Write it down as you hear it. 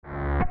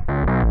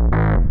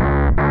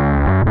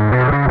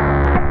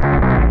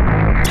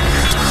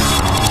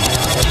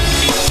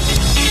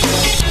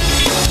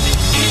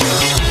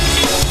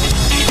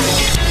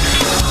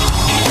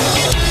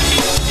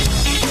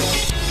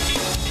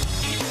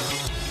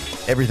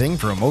Everything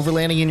from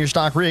overlanding in your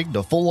stock rig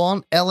to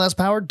full-on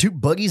LS-powered to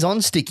buggies on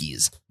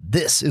stickies.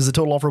 This is the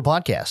Total Off-Road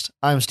Podcast.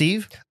 I'm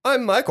Steve.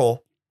 I'm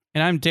Michael.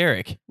 And I'm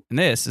Derek. And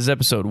this is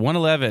episode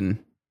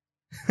 111.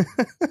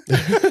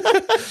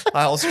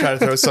 I also try to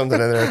throw something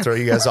in there and throw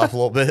you guys off a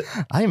little bit.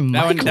 I'm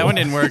That Michael. one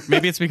didn't work.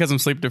 Maybe it's because I'm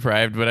sleep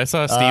deprived, but I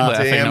saw Steve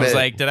laughing and I was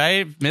like, did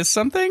I miss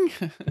something?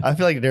 I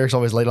feel like Derek's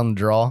always late on the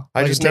draw.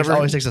 I just never-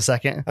 always takes a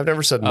second. I've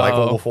never said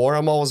Michael Oh. before.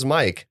 I'm always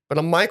Mike, but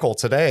I'm Michael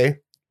today.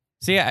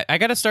 See, I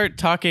got to start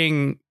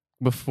talking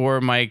before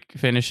Mike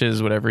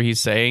finishes whatever he's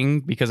saying,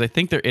 because I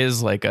think there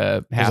is like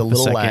a half a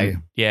little second. lag.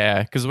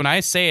 Yeah, because when I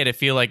say it, I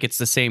feel like it's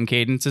the same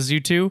cadence as you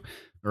two,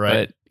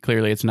 Right. but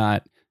clearly it's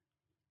not.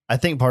 I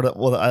think part of,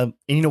 and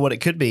you know what it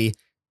could be?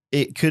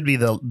 It could be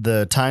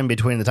the time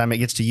between the time it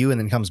gets to you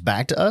and then comes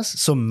back to us.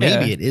 So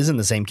maybe Yeah. it is in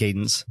the same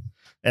cadence.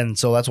 And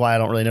so that's why I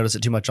don't really notice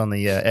it too much on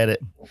the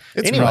edit.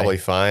 It's Anyway. probably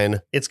fine.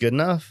 It's good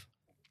enough.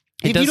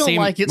 It If does you don't seem-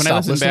 like it, when I stop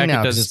listen listening back, it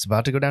now because does- it's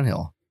about to go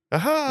downhill.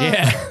 Aha.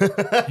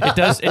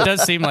 Yeah, it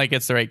does seem like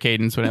it's the right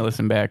cadence when I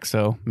listen back.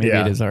 So maybe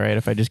Yeah. it is all right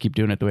if I just keep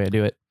doing it the way I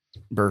do it.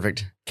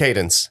 Perfect.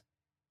 Cadence.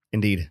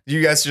 Indeed.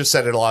 You guys just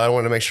said it a lot. I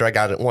want to make sure I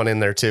got one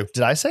in there too.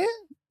 Did I say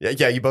it?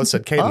 Yeah, you both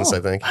said cadence, Oh. I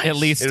think. At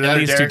least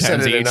Derek two said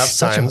times it each. enough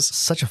times.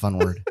 Such a fun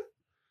word.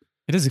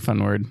 It is a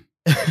fun word.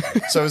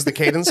 So is the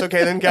cadence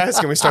okay then, guys?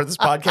 Can we start this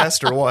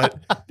podcast or what?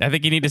 I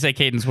think you need to say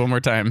cadence one more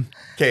time.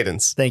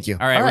 Cadence. Thank you.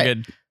 All right, we're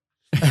good.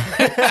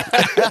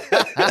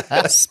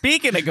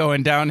 Speaking of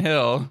going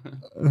downhill,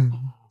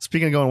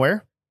 Speaking of going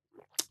where?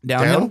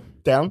 downhill.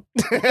 Down.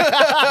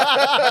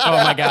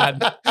 Oh my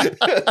God!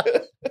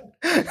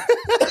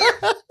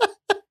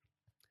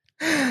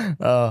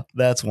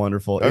 That's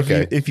wonderful.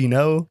 Okay. If you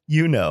know,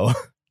 you know.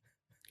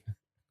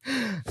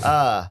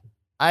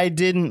 I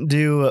didn't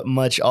do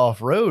much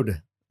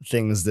off-road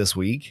things this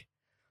week.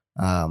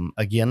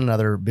 Again,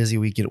 another busy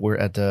week we're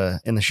at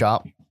in the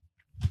shop.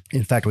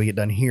 In fact, we get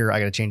done here, I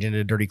got to change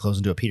into dirty clothes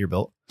into a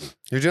Peterbilt.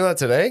 You're doing that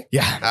today?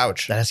 Yeah,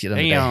 Ouch. that has to get done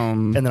today.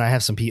 Damn. And then I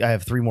have I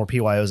have 3 more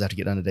PYOs I have to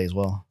get done today as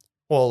well.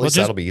 Well, at least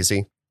just- that'll be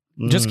easy.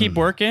 Just keep Mm,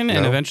 working,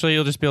 and No. eventually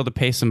you'll just be able to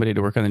pay somebody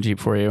to work on the Jeep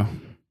for you.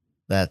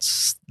 that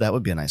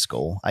would be a nice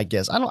goal, I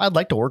guess. I'd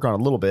like to work on it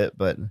a little bit,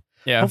 but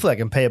Yeah. hopefully I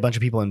can pay a bunch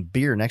of people in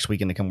beer next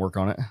weekend to come work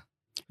on it.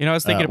 You know, I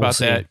was thinking we'll about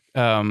see.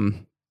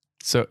 that.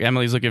 So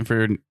Emily's looking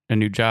for a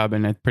new job,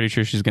 and I'm pretty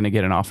sure she's going to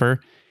get an offer.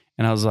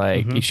 And I was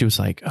like, Mhm. she was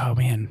like, "Oh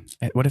man,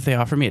 what if they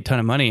offer me a ton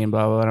of money and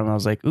blah blah blah?" And I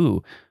was like,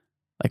 "Ooh,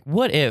 like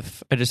what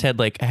if I just had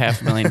like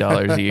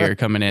 $500,000 a year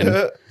coming in?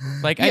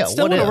 Like Yeah, I'd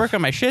still what want to if? work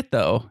on my shit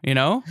though, you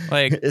know?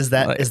 Like Is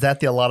that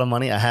the a lot of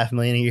money?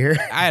 $500,000 a year?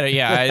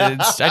 I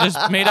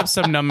just made up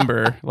some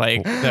number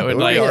like that would Ooh,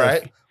 like all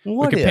right.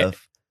 What could pay-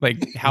 if?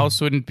 like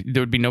house wouldn't,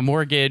 there would be no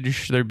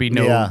mortgage, there'd be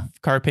no Yeah.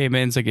 car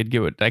payments. I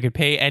could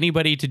pay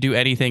anybody to do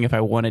anything if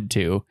I wanted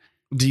to.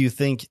 Do you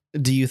think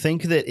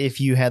that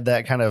if you had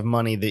that kind of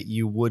money that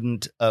you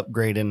wouldn't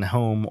upgrade in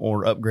home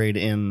or upgrade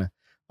in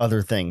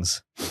other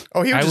things?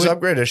 Oh, he would I just would-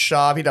 upgrade his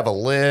shop. He'd have a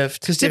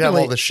lift. Because He'd have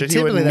all the shit.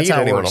 He wouldn't need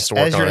anyone else to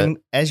work on it.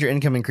 As your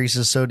income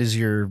increases, so does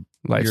your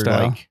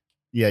Lifestyle.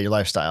 your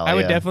lifestyle. I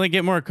would yeah. definitely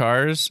get more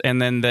cars,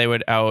 and then they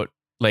would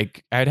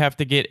I'd have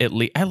to get at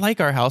least. I like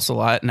our house a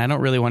lot, and I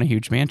don't really want a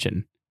huge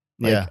mansion.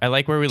 Like, Yeah. I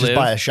like where we Just live.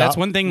 buy a shop. That's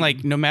one thing.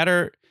 Like, no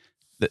matter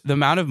the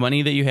amount of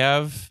money that you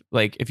have,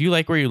 like, if you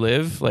like where you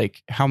live,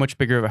 like, how much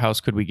bigger of a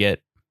house could we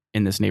get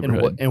in this And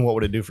neighborhood? what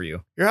would it do for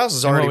you? Your house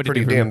is And what already would it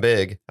pretty do for damn me?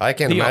 big. I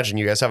can't The- imagine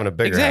you guys having a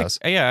bigger house.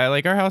 Yeah,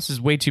 like our house is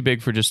way too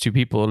big for just 2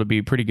 people. It'll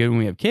be pretty good when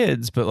we have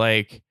kids, but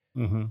like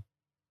Mm-hmm.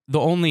 the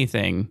only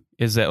thing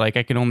is that like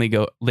I can only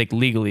go like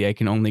legally I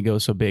can only go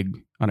so big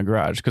on a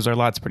garage because our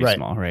lot's pretty Right.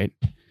 small, right?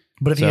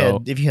 But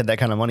So- if you had that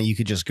kind of money, you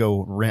could just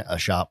go rent a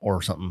shop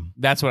or something.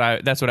 That's what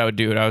I would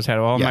do. And I always had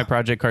all Yeah. my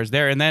project cars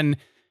there. And then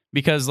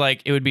because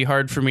like it would be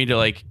hard for me to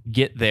like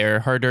get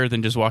there, harder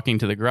than just walking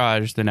to the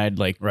garage, then I'd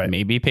like Right.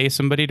 maybe pay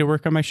somebody to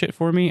work on my shit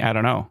for me. I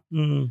don't know.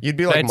 You'd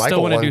be But like I'd still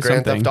Michael wanna on do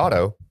Grand something. Theft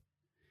Auto.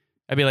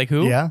 I'd be like,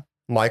 who? Yeah,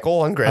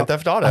 Michael on Grand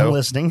Theft I'm Auto.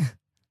 listening.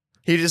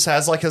 He just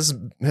has like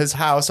his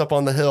house up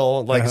on the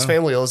hill, like his Uh-huh.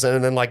 family lives in,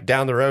 and then like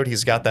down the road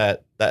he's got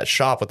that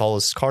shop with all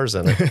his cars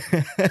in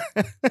it.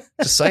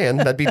 Just saying,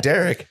 that'd be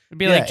Derek. It'd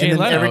be Yeah, like Jay and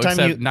then Leno, every time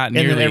except you- not and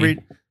then nearly.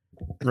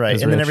 Right.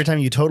 as And then rich. every time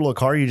you total a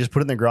car, you just put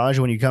it in the garage.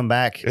 And when you come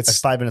back, It's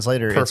like 5 minutes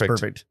later, perfect. it's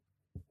perfect.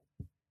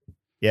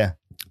 Yeah.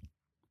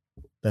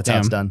 That's how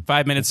it's done.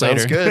 5 minutes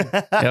Sounds later.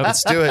 good.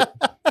 Let's do it.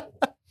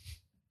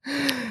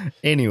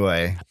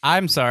 Anyway,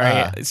 I'm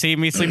sorry. See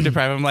me sleep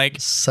deprived. I'm like,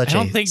 such I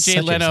don't a think Jay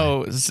such a-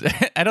 Leno.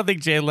 I don't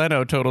think Jay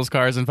Leno totals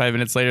cars, and 5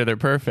 minutes later they're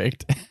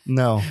perfect.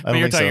 No, I But don't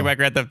you're think talking so. about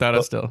Grand Theft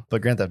Auto still.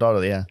 But Grand Theft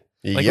Auto, yeah.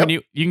 Like Yep. when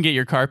you can get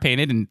your car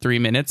painted in 3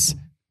 minutes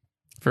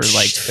for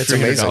like It's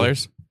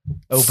 $300.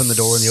 Open the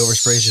door and the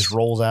overspray just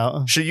rolls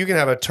out. Shit, you can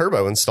have a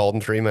turbo installed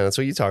in 3 minutes.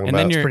 What are you talking And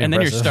about? then your pretty and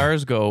then your impressive.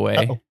 stars go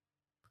away.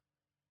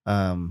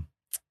 Um,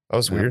 that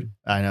was weird.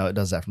 I know it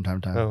does that from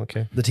time to time. Oh,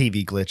 okay. The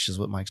TV glitch is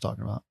what Mike's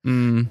talking about.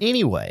 Mm.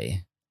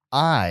 Anyway,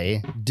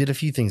 I did a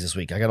few things this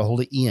week. I got a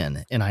hold of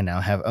Ian, and I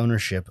now have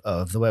ownership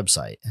of the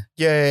website.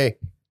 Yay.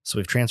 So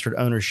we've transferred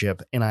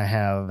ownership, and I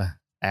have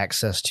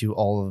access to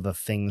all of the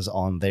things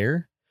on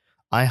there,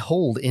 I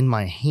hold in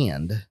my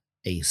hand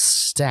a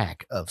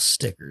stack of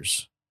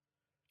stickers.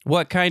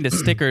 What kind of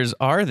stickers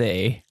are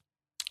they?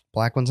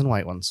 Black ones and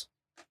white ones.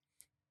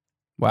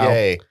 Wow.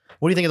 Yay.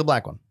 What do you think of the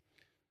black one?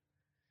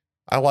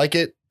 I like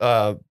it.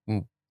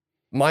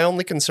 My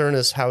only concern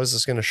is how is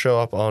this going to show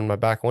up on my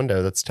back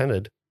window that's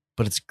tinted?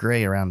 But it's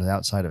gray around the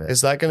outside of it.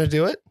 Is that going to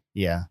do it?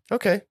 Yeah.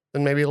 Okay,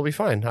 then maybe it'll be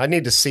fine. I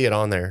need to see it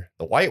on there.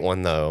 The white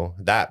one, though,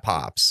 that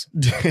pops.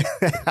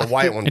 The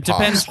white one It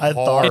depends- pops I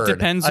thought- hard. It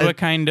depends I what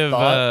kind of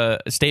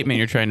thought- statement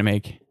you're trying to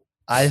make.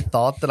 I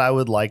thought that I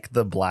would like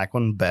the black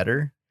one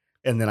better.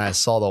 And then I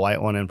saw the white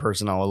one in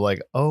person. I was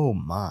like, oh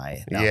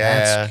my. Now Yeah.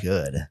 that's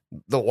good.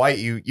 The white,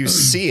 you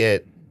see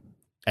it.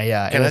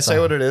 Yeah. Can I say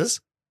what it is?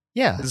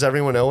 Yeah. Does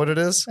everyone know what it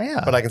is?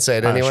 Yeah. But I can say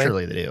it anyway.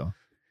 Surely they do.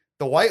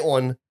 The white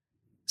one,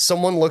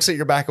 someone looks at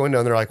your back window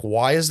and they're like,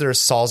 why is there a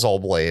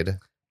Sawzall blade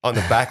on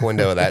the back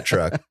window of that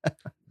truck?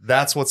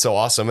 That's what's so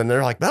awesome. And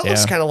they're like, that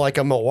looks Yeah. kind of like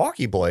a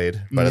Milwaukee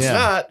blade, but it's Yeah.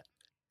 not.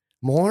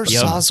 More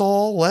Yep.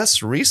 Sawzall,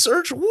 less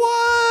research.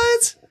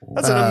 What?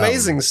 That's an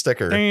amazing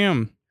sticker.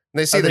 Damn.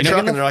 They see Are the they big truck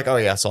enough? and they're like, oh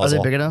yeah, Are they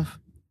Sawzall. big enough?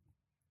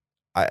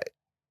 I-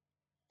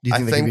 Do you I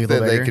think, they could think be a that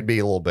little they bigger? could be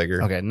a little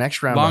bigger. Okay,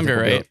 next round. I think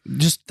Longer, we'll right?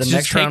 Just The just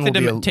next round take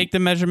will be take the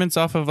measurements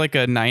off of like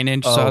a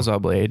 9-inch Oh.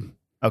 Sawzall blade.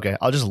 Okay,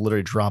 I'll just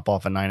literally drop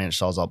off a 9-inch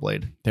Sawzall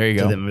blade There you to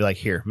go. them and be like,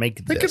 here,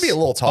 make this. It could be a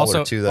little taller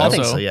Also- too, though. I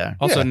think also- so, yeah.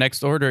 Also, Yeah.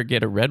 next order,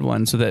 get a red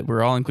one so that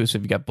we're all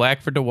inclusive. You got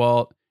black for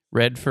DeWalt,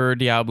 red for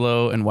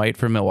Diablo, and white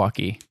for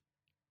Milwaukee.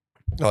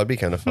 Oh, it'd be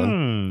kind of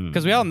fun.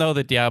 Because we all know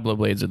that Diablo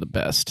blades are the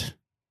best.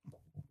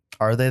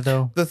 Are they,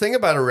 though? The thing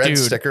about a red Dude.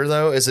 sticker,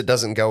 though, is it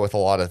doesn't go with a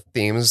lot of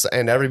themes,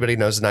 and everybody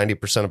knows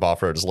 90% of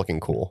off road is looking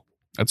cool.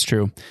 That's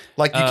true.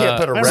 Like, you can't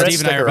put a red Steve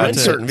and I are sticker about on to-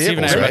 certain Steve and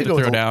vehicles, I are about right? to Go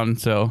with throw the- down.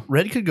 So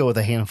Red could go with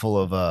a handful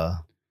of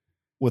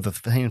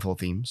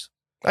themes.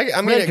 I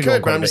mean, Red it could go could,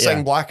 but quite a I'm just bit, saying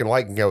yeah. black and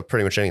white can go with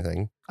pretty much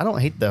anything. I don't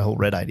hate the whole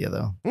red idea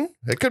though.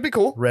 It could be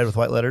cool. Red with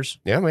white letters.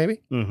 Yeah,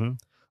 maybe. Mm-hmm.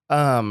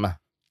 I'm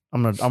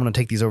gonna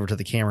take these over to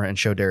the camera and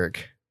show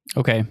Derek.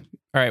 okay, all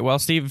right. While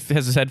Steve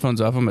has his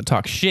headphones off, I'm gonna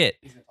talk shit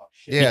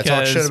Yeah, talk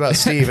Because- shit about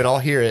Steve, and I'll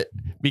hear it.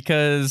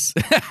 because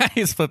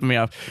he's flipping me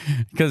off.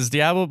 Because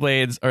Diablo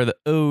blades are the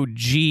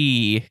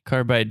OG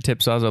carbide tip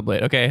Sawzall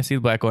blade. Okay, I see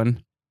the black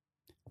one.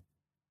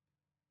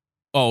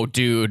 Oh,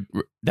 dude,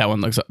 that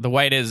one looks. The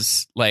white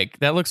is like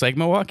that. Looks like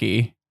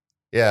Milwaukee.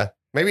 Yeah,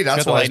 maybe that's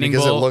Got the why, it's lightning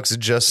because bolt. it looks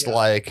just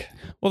like.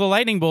 Well, the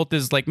lightning bolt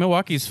is like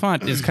Milwaukee's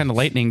font is kind of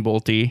lightning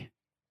bolty.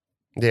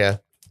 Yeah.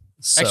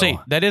 So, Actually,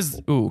 that is.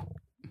 Ooh,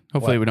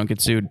 hopefully What? we don't get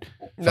sued.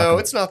 No,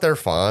 it's not their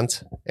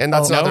font, and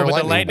that's Oh, not No, their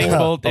but the lightning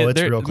bolt. bolt. Oh, it's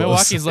their- real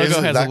close. Milwaukee's logo Is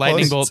it has a that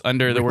lightning close? bolt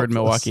under the Real word close.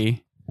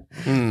 Milwaukee.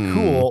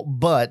 cool,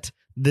 but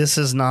this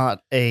is not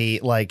one.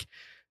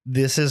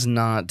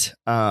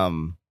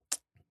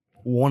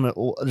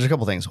 There's a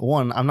couple things.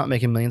 One, I'm not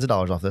making millions of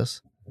dollars off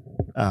this.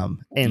 And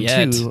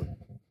Yet. two,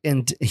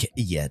 and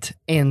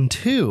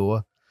two,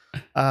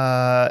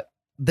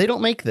 they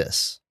don't make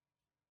this.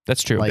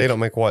 That's true. Like, They don't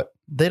make what?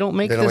 They don't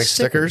make They don't this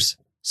make stickers.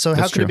 So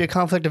how That's could true. it be a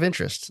conflict of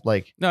interest?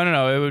 Like,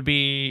 No. It would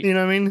be you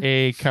know what I mean?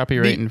 a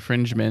copyright The-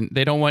 infringement.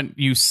 They don't want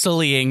you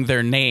sullying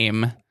their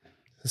name.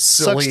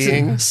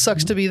 Sillying.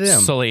 Sucks to be them.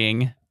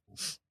 Sullying.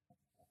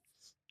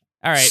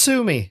 All right.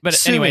 Sue me. But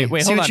Sue anyway, me.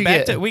 wait, See hold what on. you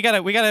Back get. to we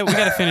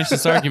gotta finish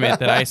this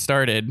argument that I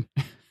started.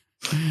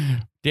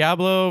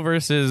 Diablo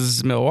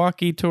versus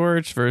Milwaukee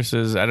Torch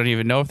versus I don't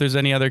even know if there's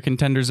any other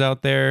contenders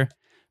out there.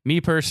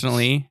 Me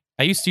personally,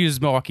 I used to use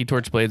Milwaukee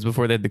Torch blades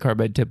before they had the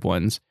carbide tip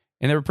ones,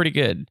 and they were pretty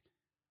good.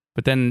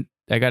 But then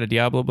I got a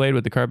Diablo blade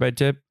with the carbide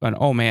tip, and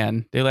oh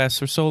man, they last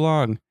for so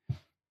long.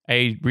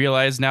 I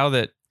realize now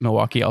that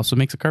Milwaukee also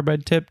makes a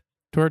carbide tip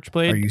torch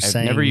blade. Are you I've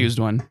never saying- used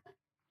one.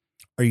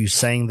 Are you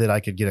saying that I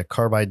could get a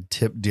carbide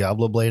tip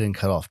Diablo blade and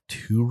cut off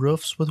 2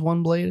 roofs with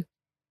one blade?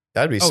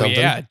 That'd be Oh something.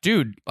 yeah,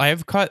 dude!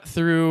 I've cut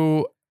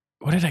through.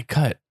 What did I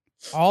cut?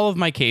 All of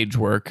my cage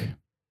work,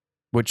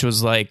 which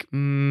was like,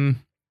 if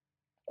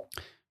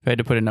I had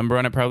to put a number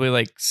on it, probably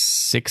like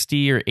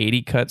 60 or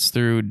 80 cuts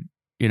through,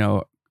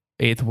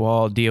 eighth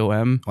wall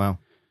DOM.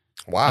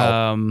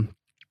 Wow.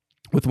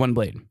 With one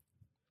blade.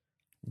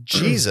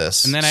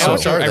 Jesus. and then I So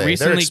also- are I they? They're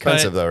recently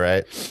expensive cut- though,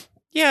 right?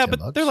 Yeah, 10 but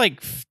bucks? they're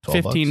like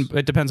 12 15. bucks?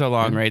 It depends how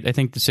long, right? I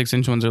think the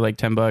 6-inch ones are like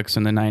 $10,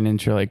 and the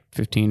 9-inch are like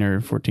 15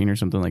 or 14 or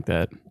something like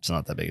that. It's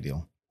not that big a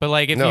deal. But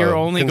like, if No, you're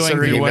only going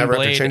considering through you one never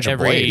have to blade change a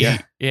every, blade,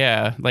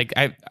 yeah. like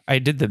I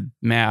did the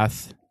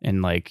math,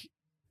 and like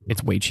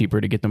it's way cheaper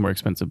to get the more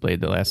expensive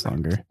blade that lasts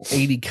longer.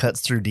 80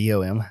 cuts through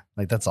DOM.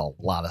 Like, that's a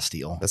lot of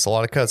steel. That's a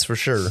lot of cuts for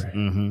sure.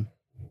 Mm-hmm.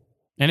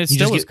 And it You still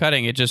just was get-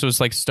 cutting. It just was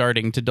like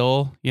starting to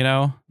dull,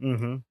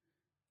 Mm-hmm.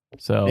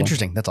 So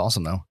Interesting. That's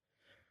awesome, though.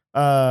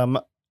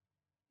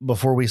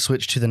 Before we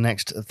switch to the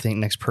next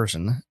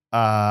person,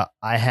 I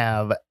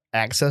have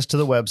access to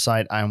the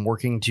website. I'm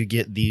working to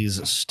get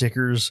these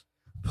stickers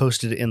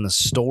posted in the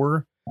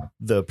store.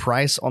 The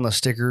price on the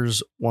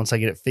stickers, once I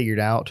get it figured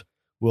out,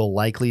 will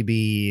likely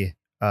be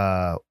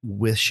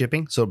with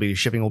shipping. So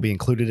shipping will be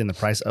included in the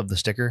price of the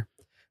sticker.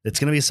 It's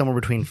going to be somewhere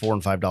between $4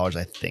 and $5,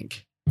 I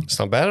think. It's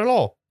not bad at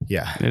all.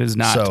 Yeah. It is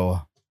not.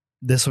 So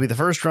this will be the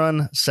first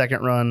run.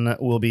 Second run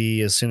will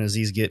be as soon as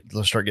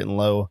they'll start getting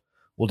low.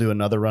 We'll do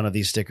another run of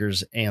these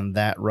stickers, and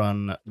that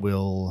run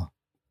will,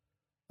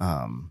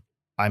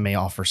 I may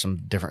offer some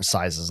different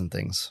sizes and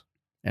things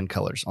and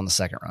colors on the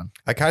second run.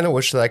 I kind of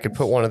wish that I could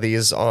put one of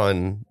these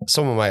on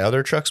some of my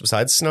other trucks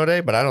besides Snow Day,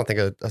 but I don't think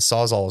a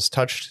Sawzall has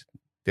touched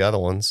the other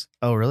ones.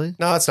 Oh, really?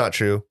 No, that's not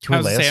true. Can we I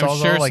was lay a gonna say, I'm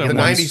Sawzall? sure Like The in someone-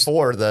 one-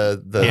 94,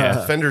 the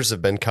Yeah. fenders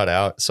have been cut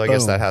out, so I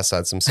guess Boom. that has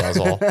had some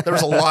Sawzall. There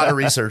was a lot of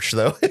research,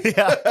 though.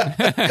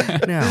 Yeah.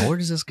 Now, where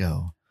does this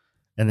go?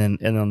 And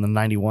on the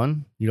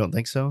 91, you don't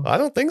think so? I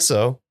don't think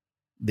so.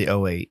 The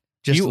 08.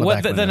 Just on the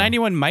back the window.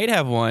 91 might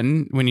have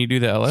one when you do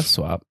the LS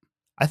swap.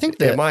 I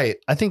think It might.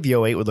 I think the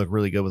 08 would look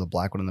really good with a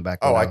black one in the back.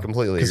 Oh, I window.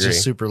 completely It's agree.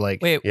 just super like.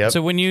 Wait, Yep.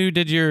 so when you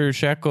did your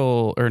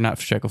shekel or not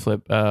shekel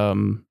flip,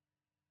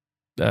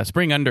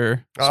 spring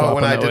under swap Oh,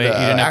 when on I the did 08, the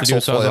you didn't have to do a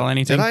axle flip. Sawzall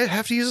anything? Did I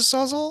have to use a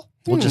Sawzall?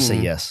 We'll just say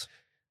Hmm. yes.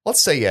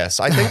 Let's say yes.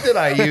 I think that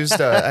I used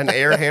an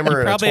air hammer You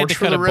and a probably had torch to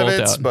for cut the a bolt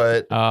rivets, out.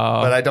 but Oh,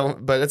 I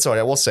don't. But it's all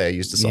right. We'll say I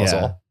used a Sawzall.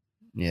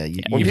 Yeah.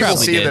 Yeah, When you people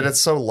probably see did. that it's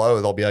so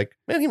low, they'll be like,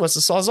 "Man, he must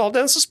have Sawzall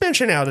down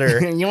suspension out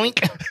there." Yoink.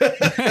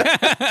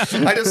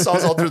 I just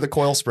Sawzall through the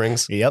coil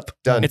springs. Yep.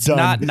 Done. it's Done.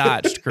 not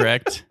notched,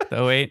 correct?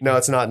 The 08? No,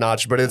 it's not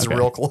notched, but it's Okay.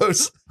 real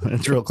close.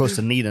 It's real close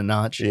to need a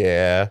notch.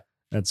 Yeah,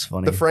 That's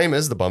funny. the frame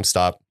is the bump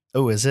stop.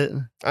 Oh, is it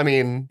I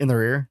mean, in the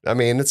rear?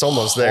 it's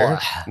almost there.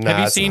 Nah, have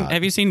you it's seen not.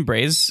 Have you seen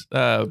Bray's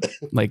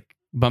like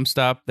bump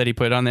stop that he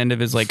put on the end of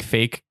his like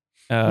fake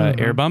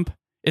Mhm. air bump?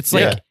 It's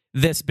Yeah. like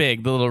this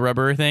big, the little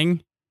rubber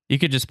thing. You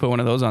could just put one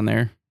of those on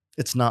there.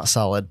 It's not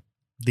solid.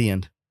 The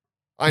end.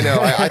 I know.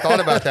 I thought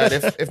about that.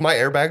 If my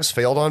airbags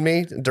failed on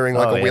me during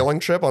like Oh, a yeah. wheeling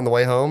trip on the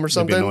way home or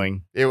It'd be something,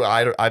 annoying.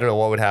 I don't know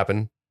what would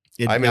happen.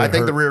 I It mean, I would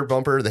think the hurt. rear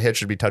bumper, the hitch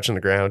should be touching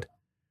the ground.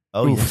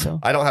 Oh, you Oof. think so?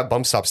 I don't have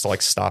bump stops to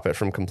like stop it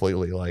from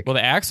completely like. Well,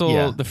 the axle,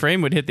 Yeah. the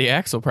frame would hit the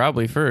axle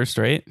probably first,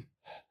 right?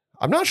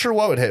 I'm not sure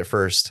what would hit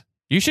first.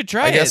 You should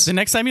try I it. guess The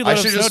next time you I load up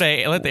should snow just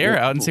day, let the air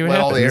out and see what Let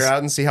happens. all the air out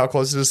and see how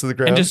close it is to the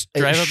ground. And just It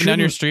drive up and down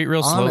your shouldn't- street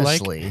real slow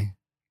like.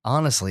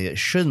 Honestly, it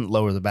shouldn't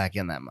lower the back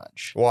end that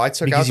much. well, I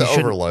took Because out you the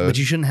shouldn't- overload. But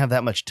you shouldn't have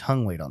that much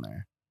tongue weight on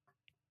there.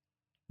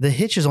 The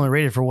hitch is only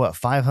rated for what,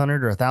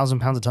 500 or 1,000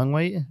 pounds of tongue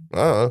weight?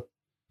 Oh,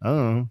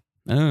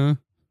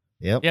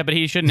 yep. Yeah, but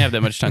he shouldn't have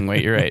that much tongue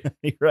weight. You're right.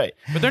 You're right.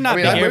 But they're not I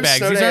mean, I big moved airbags.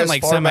 Snow These Day aren't as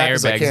like far semi back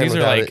as I airbags. can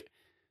without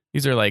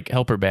These are like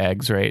helper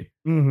bags, right?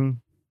 Mm-hmm.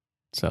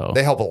 So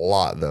They help a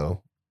lot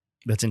though,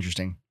 That's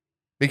interesting.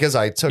 because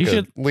I took You a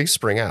should- leaf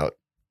spring out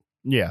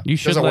you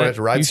because I should wanted let it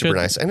to ride you super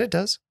should- nice, and it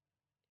does.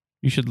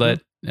 You should let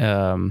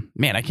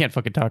man, I can't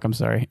fucking talk. I'm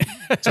sorry.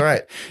 It's all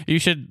right. You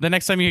should the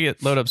next time you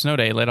load up snow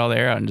day, let all the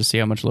air out and just see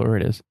how much lower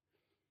it is.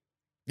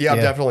 Yeah, I'm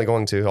Yeah. definitely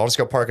going to. I'll just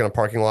go park in a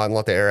parking lot and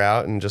let the air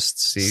out and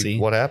just see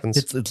what happens.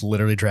 It's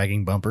literally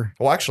dragging bumper.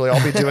 Well, actually,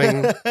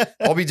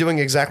 I'll be doing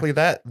exactly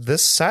that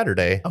this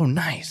Saturday Oh,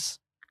 nice.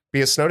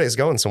 because Snow Day's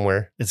going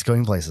somewhere. It's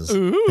going places.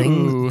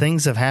 Ooh,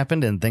 Things have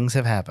happened and things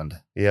have happened.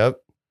 Yep.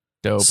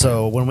 dope.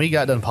 So when we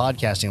got done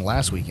podcasting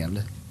last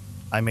weekend,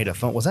 I made a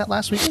phone. Was that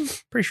last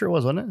weekend? Pretty sure it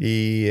was, wasn't it?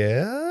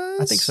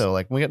 Yes. I think so.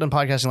 Like when we got done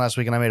podcasting last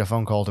week, and I made a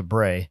phone call to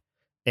Bray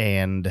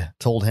and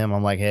told him,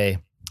 I'm like, hey,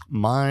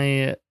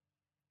 my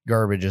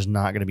garbage is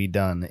not going to be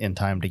done in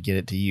time to get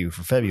it to you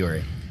for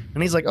February.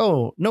 And he's like,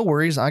 oh, no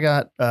worries. I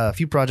got a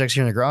few projects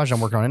here in the garage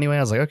I'm working on anyway. I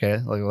was like, okay,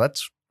 like, well,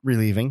 that's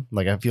relieving.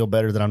 Like I feel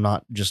better that I'm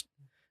not just,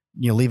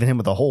 leaving him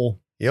with a hole.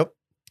 Yep.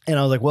 And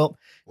I was like, well,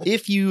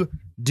 if you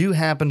do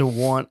happen to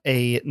want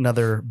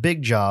another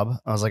big job,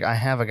 I was like, I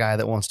have a guy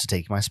that wants to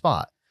take my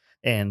spot.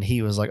 And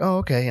he was like, oh,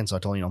 okay. And so I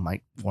told him,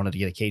 Mike wanted to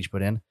get a cage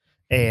put in.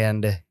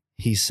 And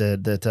he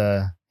said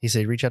that,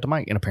 reach out to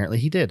Mike. And apparently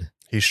he did.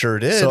 He sure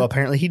did. So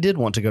apparently he did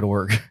want to go to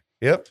work.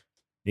 Yep.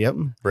 Yep.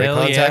 Bray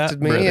Hell yeah,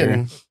 contacted me brother.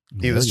 and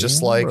he was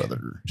just like,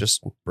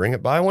 just bring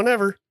it by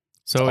whenever.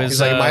 So He's is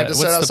like, you might have to what's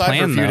sit the outside for a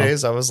plan, few though?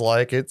 days. I was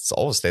like, it's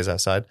always stays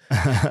outside.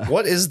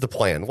 What is the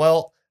plan?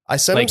 Well, I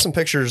sent him Like- some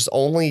pictures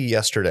only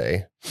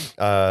yesterday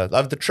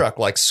of the truck.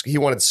 Like he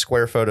wanted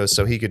square photos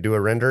so he could do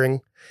a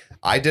rendering.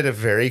 I did a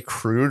very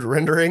crude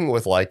rendering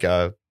with like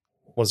what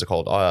is it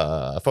called?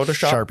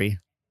 Photoshop. Sharpie.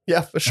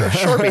 Yeah, for sure.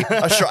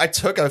 Sharpie. I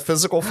took a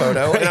physical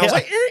photo and I was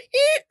like,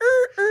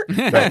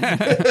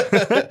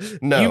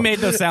 no. You made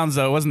those sounds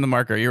though. It wasn't the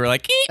marker. You were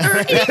like,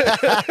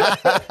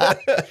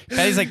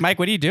 Patty's like, Mike,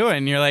 what are you doing?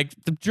 And you're like,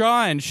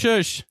 drawing,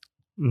 shush.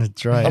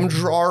 That's right. I'm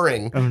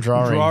drawing. I'm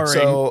drawing. Drawing.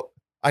 So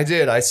I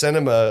did. I sent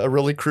him a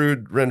really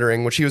crude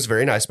rendering, which he was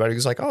very nice about. He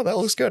was like, oh, that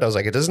looks good. I was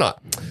like, it does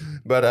not.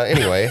 But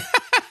anyway,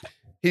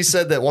 he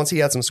said that once he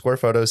had some square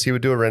photos, he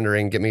would do a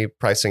rendering, get me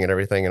pricing and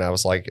everything. And I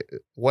was like,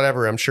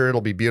 whatever. I'm sure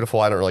it'll be beautiful.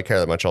 I don't really care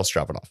that much. I'll just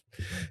drop it off.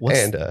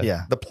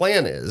 Yeah. The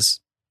plan is,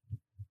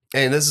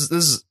 and this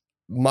is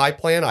my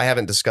plan. I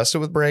haven't discussed it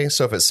with Bray.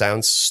 So if it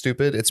sounds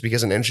stupid, it's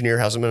because an engineer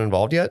hasn't been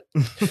involved yet.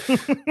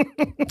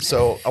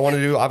 So I want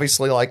to do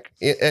obviously like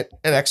an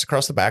X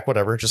across the back,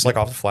 whatever, just like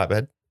off the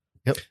flatbed.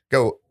 Yep.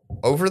 Go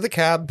over the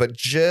cab, but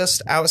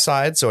just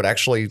outside. So it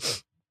actually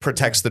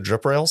protects the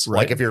drip rails. Right.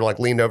 Like if you're like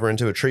leaned over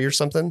into a tree or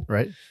something.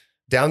 Right.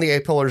 down the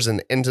A-pillars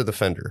and into the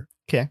fender.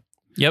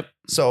 Yep.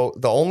 So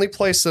the only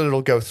place that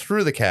it'll go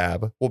through the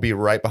cab will be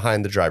right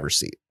behind the driver's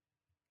seat.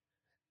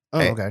 Oh,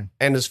 Hey. okay.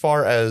 And as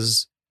far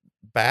as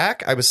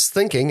back, I was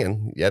thinking,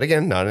 and yet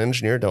again, not an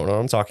engineer, don't know what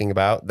I'm talking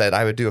about, that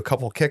I would do a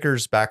couple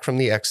kickers back from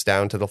the X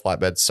down to the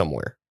flatbed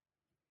somewhere.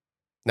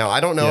 Now, I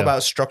don't know Yeah.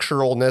 about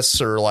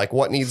structuralness or like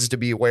what needs to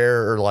be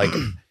where or like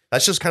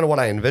that's just kind of what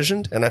I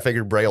envisioned. And I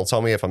figured Bray will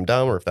tell me if I'm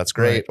dumb or if that's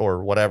great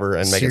or whatever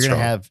and So make it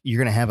strong. you're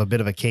gonna have a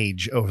bit of a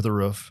cage over the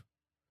roof.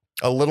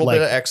 A little like-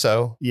 bit of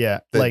EXO. Yeah,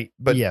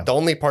 But yeah. the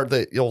only part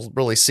that you'll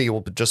really see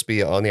will just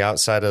be on the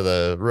outside of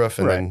the roof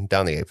and Right. then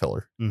down the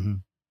A-pillar. Mm-hmm.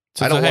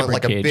 So I it's don't want hybrid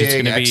like a cage. It's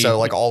big gonna be- EXO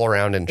like all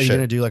around and Are you shit.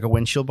 gonna do like a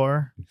windshield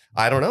bar?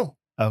 I don't know.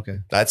 Okay.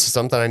 That's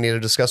something I need to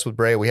discuss with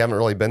Bray. We haven't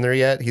really been there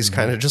yet. He's Mhm.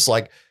 kind of just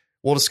like,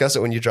 we'll discuss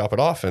it when you drop it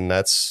off. And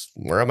that's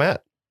where I'm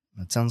at.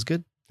 That sounds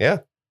good.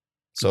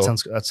 So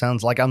That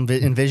sounds like I'm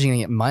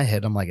envisioning it in my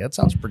head. I'm like, that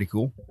sounds pretty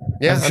cool.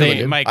 yeah, That's I Say,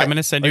 mean, Mike, I'm going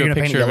to send Are you you a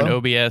gonna paint picture of an yellow?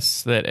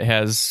 OBS that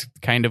has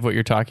kind of what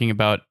you're talking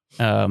about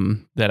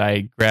that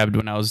I grabbed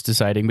when I was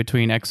deciding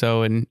between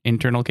EXO and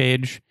internal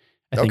cage.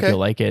 I think Okay. you'll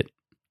like it.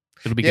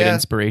 It'll be good Yeah.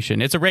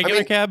 inspiration. It's a regular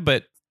mean- cab,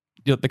 but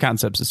the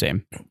concept's the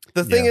same.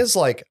 the thing Yeah. is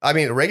like, I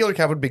mean, a regular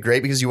cab would be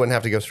great because you wouldn't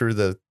have to go through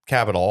the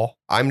cab at all.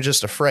 I'm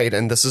just afraid,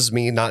 and this is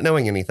me not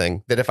knowing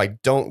anything, that if I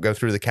don't go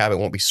through the cab, it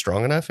won't be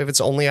strong enough if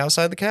it's only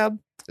outside the cab.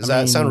 Does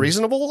I that sound mean-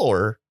 reasonable?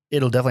 Or,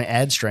 It'll definitely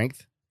add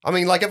strength. I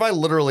mean, like if I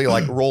literally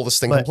like roll this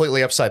thing But-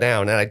 completely upside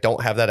down and I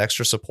don't have that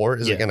extra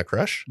support, is Yeah. it going to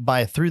crush?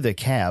 By through the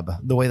cab,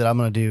 the way that I'm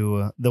going to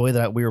do, the way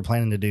that we were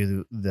planning to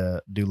do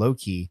do low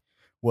key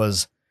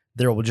was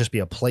there will just be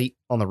a plate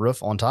on the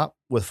roof on top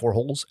with 4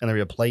 holes, and there'll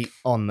be a plate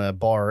on the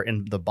bar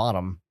in the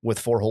bottom with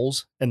 4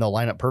 holes, and they'll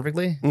line up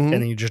perfectly. Mhm. And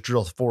then you just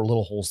drill 4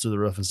 little holes through the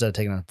roof instead of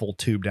taking a full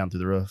tube down through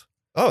the roof.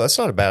 Oh, that's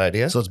not a bad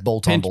idea. So it's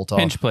bolt on, bolt off.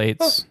 Pinch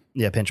plates.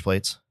 Yeah, pinch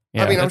plates.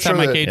 Yeah, I mean, I'm that's how sure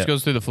my that- cage yeah.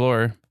 goes through the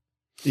floor.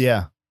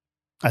 Yeah,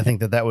 I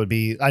think that would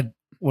be.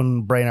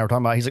 When Bray and I were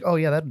talking about, it, he's like, "Oh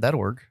yeah, that'll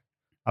work."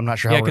 I'm not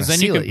sure how Yeah, we're because going then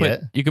to you seal can it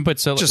put yet. you can put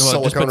just put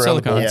silicone around the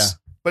silicone. bolts.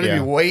 But it'd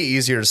Yeah. be way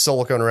easier to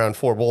silicone around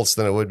 4 bolts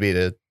than it would be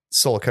to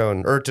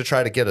silicone or to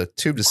try to get a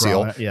tube to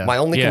seal. Grommet, yeah. My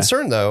only Yeah.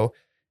 concern though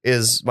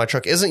is my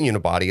truck isn't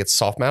unibody, it's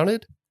soft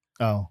mounted.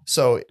 Oh,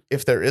 So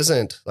if there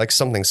isn't like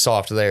something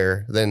soft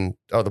there, then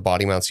are the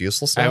body mounts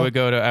useless now? I would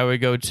go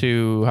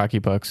to hockey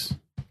pucks.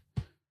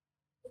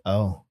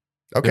 oh,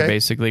 They're Okay.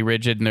 basically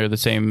rigid and they're the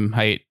same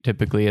height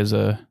typically as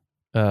a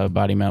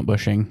body mount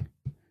bushing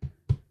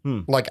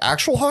Like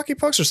actual hockey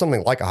pucks or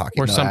something like a hockey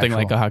or puck? something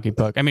like actual. a hockey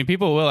puck. I mean,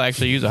 people will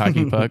actually use a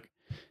hockey puck.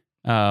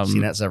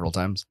 seen that several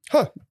times.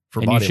 Huh. For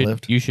and body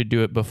lift. you should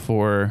do it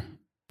before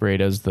Bray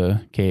does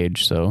the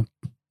cage. So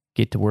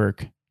get to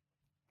work.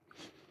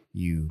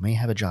 You may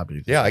have a job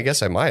to do. Yeah, I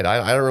guess I might.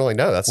 I don't really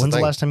know. That's When's the the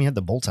thing. last time you had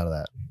the bolts out of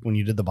that? When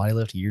you did the body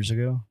lift years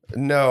ago?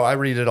 No, I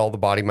redid all the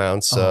body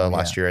mounts Oh,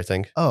 last year, I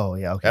think. Oh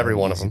yeah, okay. Every that'd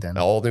be one of easy them.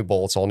 then. All new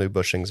bolts, all new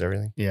bushings,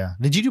 everything. Yeah.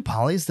 Did you do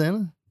polys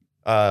then?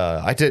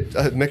 I did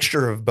a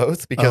mixture of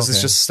both because it's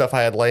Okay. just stuff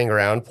I had laying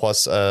around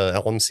plus a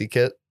LMC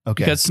kit.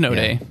 Okay. Because snow Yeah.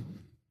 day.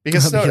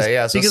 Because snow Because- day,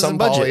 yeah. So because some of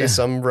budget. poly,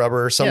 some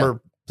rubber, some Yeah.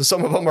 are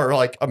some of them are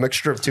like a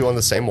mixture of 2 on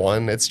the same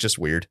one. It's just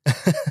weird.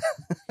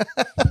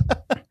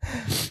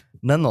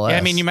 Nonetheless. Yeah,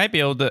 I mean, you might be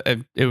able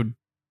to. It would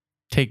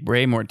take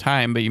Bray more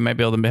time, but you might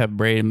be able to have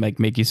Bray and like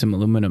make you some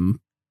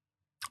aluminum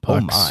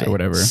pucks or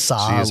whatever.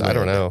 Jeez, I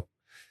don't know.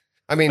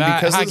 I mean,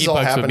 because this Hockey is all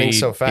pucks would happening be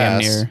so damn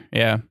fast, near-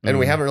 Yeah. and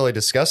we Mhm. haven't really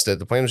discussed it.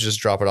 The plan was just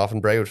drop it off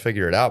and Bray would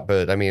figure it out.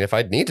 But I mean, if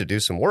I need to do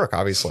some work,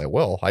 obviously I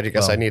will. I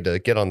guess Well- I need to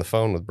get on the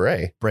phone with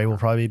Bray. Bray will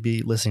probably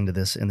be listening to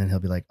this, and then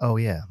he'll be like, "Oh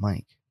yeah,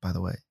 Mike. By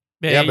the way."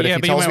 Yeah, but if he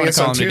you tells might me wanna it's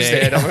on call him Tuesday,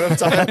 today. I don't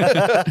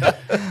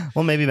have time.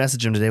 Well, maybe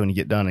message him today when you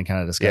get done and kind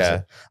of discuss Yeah.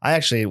 it. I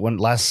actually, when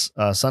last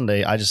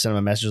Sunday, I just sent him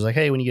a message like,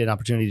 "Hey, when you get an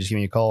opportunity, just give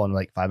me a call." And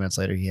like 5 minutes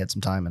later, he had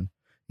some time and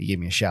he gave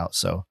me a shout.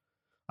 So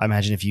I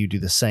imagine if you do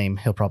the same,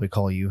 he'll probably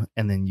call you,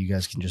 and then you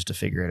guys can just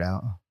figure it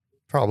out.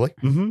 Probably.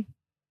 Mm-hmm.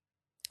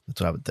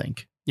 That's what I would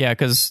think. Yeah,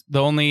 because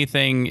the only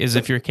thing is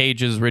if your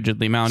cage is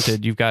rigidly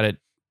mounted, you've got it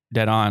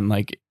dead on.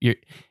 Like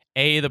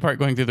the part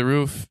going through the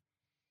roof,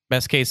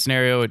 best case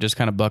scenario, it just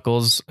kind of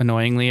buckles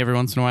annoyingly every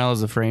once in a while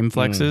as the frame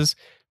flexes.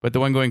 But the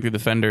one going through the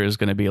fender is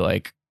going to be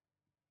like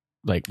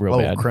real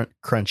bad.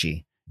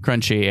 Crunchy.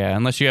 Crunchy, yeah.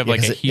 Unless you have Yeah,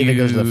 like a 'cause if it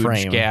goes to the huge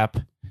frame. gap.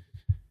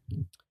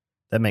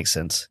 That makes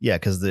sense. Yeah,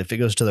 because if it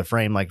goes to the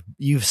frame, like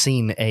you've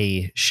seen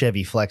a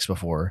Chevy Flex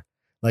before,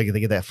 like they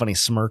get that funny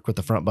smirk with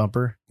the front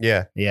bumper.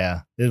 Yeah.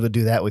 Yeah, it would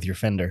do that with your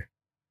fender.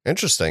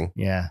 Interesting.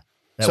 Yeah.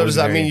 So would does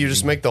be that very mean you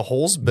just interesting. make the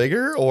holes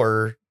bigger,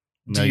 or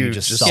No, do you you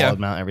just just- solid Yeah.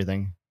 mount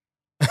everything.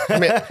 I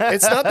mean,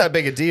 it's not that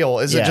big a deal.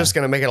 Is Yeah. it just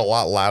going to make it a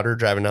lot louder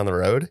driving down the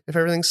road if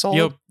everything's solid?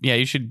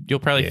 You'll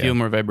probably Yeah. feel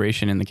more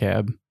vibration in the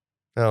cab.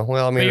 Oh,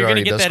 well, I mean, But it you're going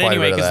already to get does that quite a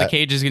anyway bit of because the that.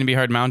 cage is going to be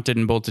hard mounted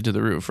and bolted to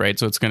the roof, right?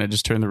 So it's going to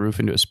just turn the roof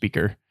into a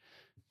speaker.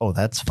 Oh,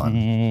 that's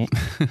fun.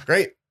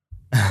 Great.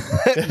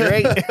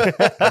 Great.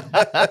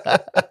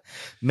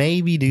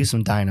 Maybe do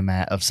some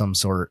Dynamat of some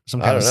sort.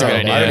 Some I kind don't of know. Good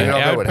sound. idea. I don't even know if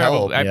Yeah, that would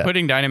help. Yeah.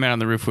 Putting Dynamite on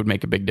the roof would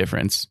make a big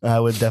difference. I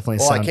would definitely.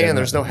 Well, I sound can.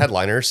 There's no Dynamite.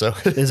 headliner, so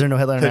Is there no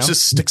headliner it now?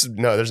 just sticks.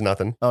 No, there's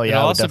nothing. Oh yeah, it'll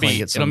I would also definitely be.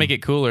 get some. It'll make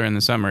it cooler in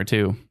the summer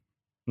too.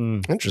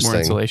 Mm. More Interesting.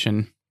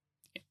 insulation.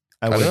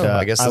 I I would. don't know.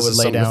 I guess I this would is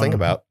lay something down. to think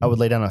about. I would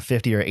lay down a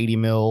 50 or 80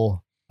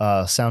 mil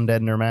sound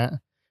deadener mat,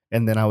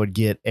 and then I would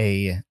get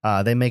a.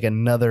 They make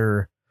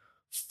another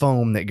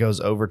foam that goes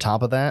over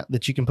top of that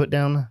you can put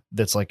down.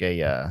 That's like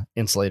a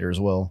insulator as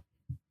well.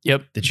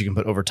 Yep. That you can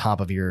put over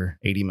top of your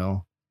 80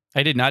 mil.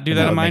 I did not do And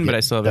that that on would mine, make but it- I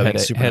still have that a would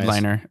make it super nice.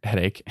 headliner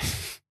headache.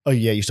 Oh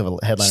yeah, you still have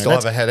a headliner. Still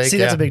have a headache. See,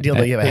 that's a big deal.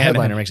 Though you have a Yeah.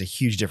 headliner, makes a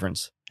huge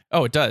difference.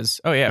 Oh, it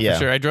does. Oh yeah, Yeah. for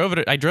sure. I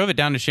drove it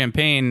down to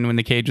Champaign when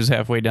the cage was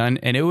halfway done,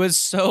 and it was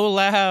so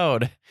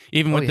loud.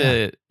 Even Oh, with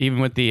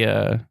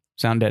the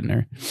sound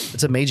deadener.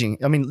 It's amazing.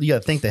 I mean, you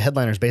got to think the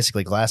headliner is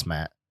basically glass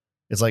mat.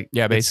 It's like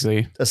Yeah, it's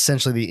basically.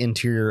 essentially the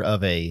interior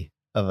of a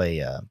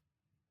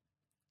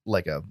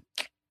like a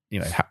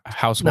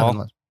House nothing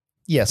wall. less-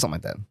 yeah,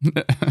 something like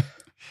that.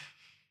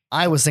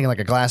 I was thinking like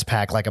a glass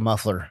pack, like a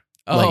muffler.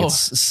 Like Oh,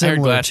 it's I heard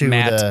similar glass to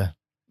mat.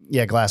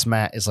 glass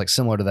mat is like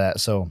similar to that.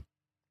 So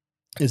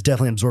it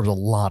definitely absorbs a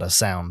lot of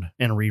sound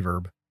and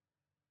reverb.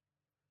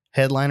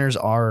 Headliners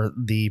are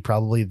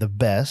probably the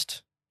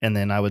best, and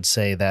then I would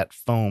say that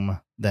foam,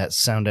 that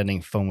sound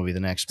ending foam, would be the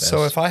next best.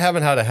 So if I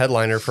haven't had a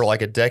headliner for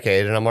like a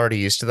decade and I'm already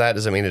used to that,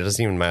 does it mean it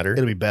doesn't even matter?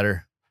 it'll be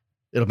better.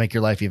 It'll make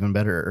your life even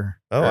better.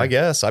 Oh, I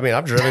guess. I mean,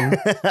 I've driven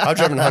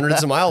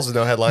hundreds of miles with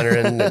no headliner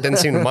and it didn't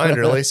seem to mind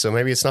really. So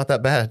maybe it's not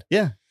that bad.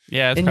 Yeah,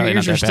 it's And your probably not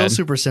ears are that still bad.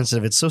 super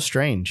sensitive. It's so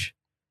strange.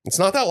 It's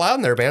not that loud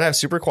in there, man. I have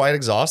super quiet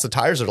exhaust. The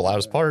tires are the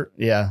loudest part,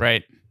 Yeah,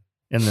 Right.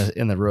 in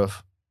the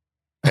roof.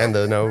 and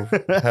the no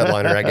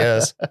headliner, I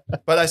guess.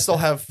 But I still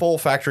have full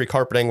factory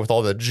carpeting with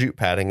all the jute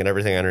padding and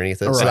everything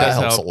underneath it. So Right. that Does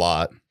helps help. a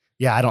lot.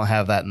 Yeah, I don't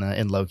have that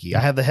in Loki.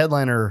 I have the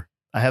headliner.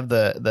 I have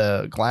the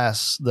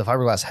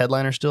fiberglass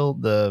headliner still.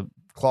 The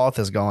cloth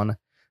is gone,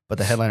 but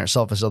the headliner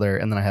itself is still there.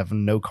 And then I have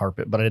no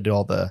carpet, but I did do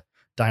all the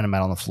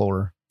Dynamite on the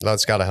floor.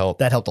 That's got to help.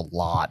 That helped a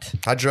lot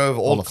I drove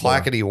On Old the floor.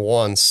 Clackety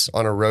once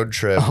on a road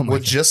trip Oh my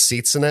with just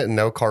seats in it and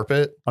no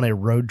carpet. on a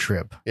road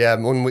trip. Yeah,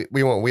 when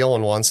we went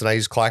wheeling once and I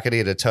used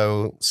Clackety to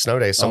tow snow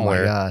day Oh somewhere.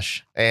 my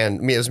gosh.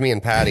 And it was me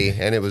and Patty,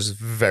 and it was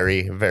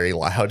very, very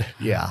loud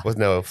Yeah, with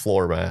no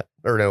floor mat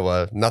or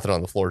no nothing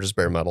on the floor, just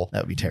bare metal.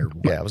 that would be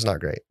terrible. Yeah, it was not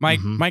great.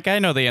 Mike, I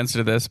know the answer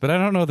to this, but I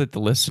don't know that the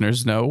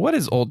listeners know. What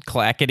is Old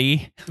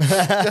Clackety?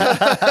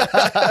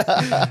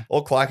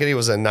 Old Clackety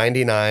was a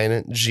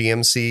 99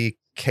 GMC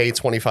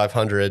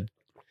K2500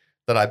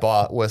 that I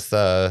bought with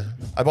I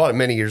bought it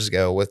many years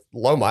ago with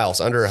low miles,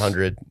 under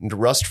 100,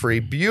 rust free,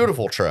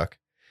 beautiful truck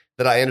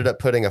that I ended up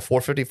putting a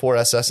 454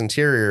 SS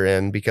interior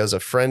in because a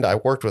friend I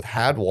worked with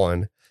had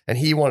one and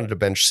he wanted a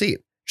bench seat.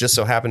 Just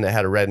so happened it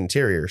had a red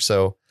interior.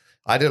 So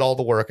I did all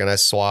the work and I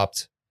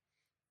swapped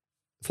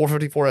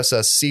 454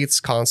 SS seats,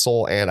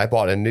 console, and I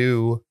bought a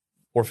new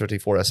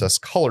 454 SS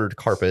colored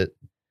carpet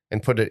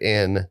and put it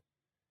in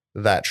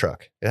that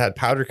truck. It had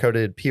powder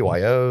coated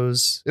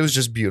PYOs. It was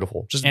just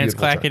beautiful. Just And it's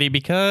beautiful truck. Clackety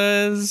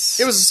because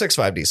It was a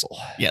 6.5 diesel.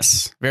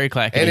 yes, very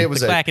Clackety. And it was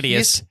the a Clacketiest.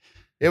 piece,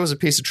 it was a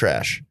piece of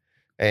trash.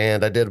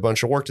 And I did a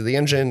bunch of work to the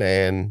engine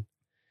and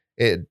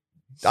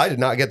I did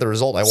not get the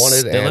result I wanted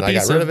Still and a I got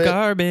piece rid of of it.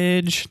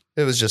 garbage.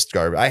 It was just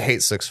garbage. I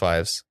hate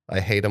 6.5s. I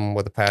hate them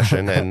with a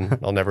passion and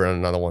I'll never own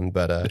another one.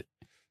 But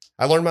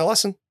I learned my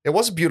lesson. It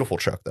was a beautiful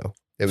truck though.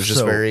 It was just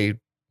So- very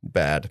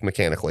bad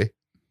mechanically.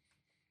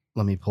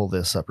 Let me pull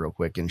this up real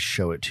quick and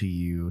show it to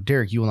you.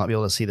 Derek, you will not be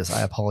able to see this.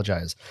 I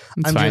apologize.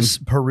 It's I'm fine.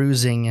 just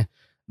perusing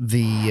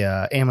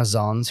the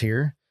Amazons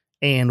here.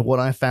 And what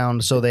I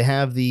found, so they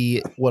have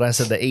what I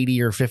said, the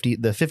 80 or 50,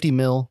 the 50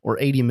 mil or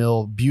 80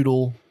 mil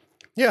butyl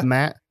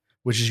mat,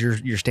 which is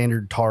your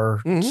standard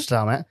tar Mhm.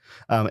 style mat.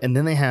 And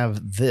then they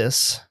have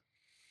this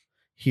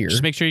here.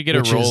 Just make sure you get a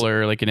which is-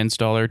 roller, like an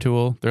installer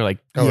tool. They're like,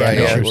 Oh, yeah, right,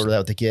 no, yeah. I ordered that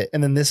with the kit.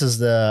 And then this is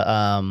the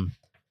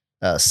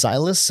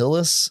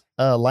Silas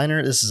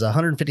liner. This is a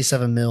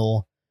 157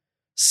 mil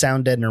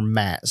sound deadener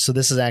mat. So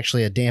this is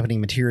actually a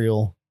dampening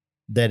material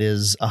that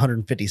is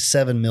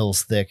 157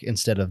 mils thick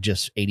instead of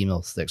just 80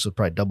 mils thick. So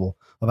probably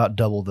about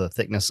double the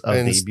thickness of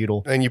And the s-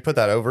 butyl. And you put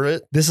that over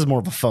it. This is more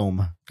of a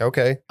foam.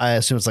 Okay. I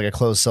assume it's like a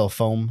closed cell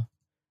foam.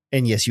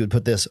 And yes, you would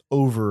put this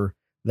over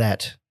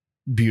that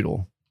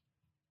butyl.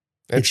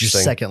 It's your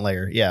Interesting. second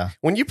layer. Yeah.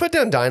 When you put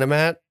down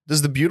Dynamat,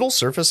 does the butyl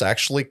surface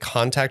actually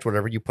contact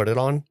whatever you put it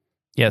on?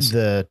 yes.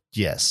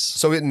 Yes.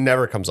 So it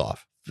never comes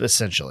off.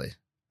 Essentially.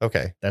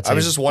 Okay. That's I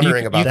was a- just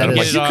wondering about you that. can I'm get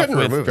like, it you off couldn't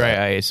with remove dry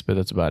that. ice, but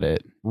that's about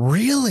it.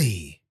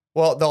 Really?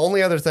 Well, the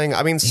only other thing,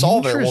 I mean,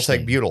 solvent will Interesting.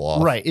 take butyl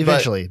off. Right, but-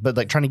 eventually, but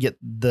like trying to get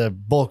the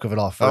bulk of it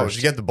off Oh, first.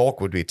 to get the bulk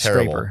would be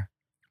terrible. Scraper.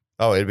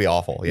 Oh, it'd be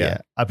awful. Yeah.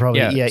 I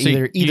probably Yeah, so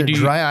either you do-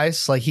 dry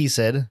ice like he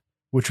said,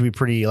 which would be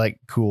pretty like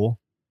cool.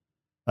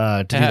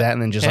 To do Ha- that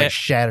and then just ha- like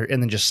shatter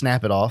and then just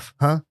snap it off,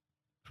 huh?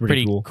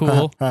 Pretty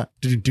cool.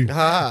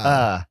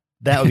 Ah.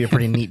 That would be a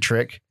pretty neat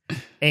trick.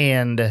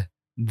 And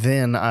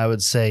then I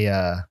would say,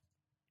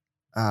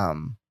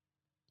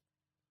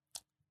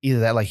 either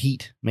that like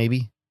heat,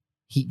 maybe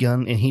heat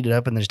gun and heat it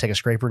up and then just take a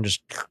scraper and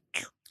just.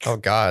 Oh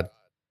God.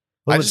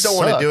 Well, I it just would don't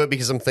want to suck. do it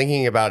because I'm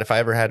thinking about if I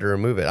ever had to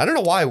remove it. I don't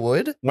know why I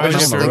would. Why I was not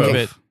just remove thinking.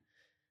 it?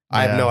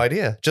 I have Yeah. no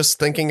idea. Just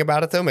thinking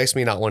about it though makes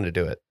me not want to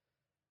do it.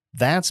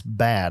 That's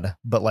bad.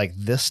 But like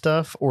this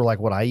stuff, or like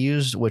what I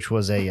used, which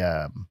was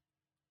a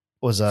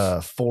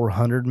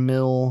 400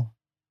 mil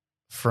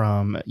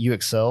from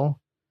UXL,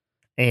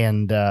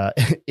 and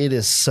it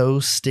is so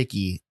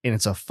sticky, and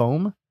it's a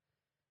foam,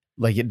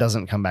 like it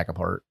doesn't come back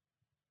apart.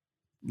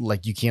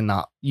 Like you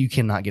cannot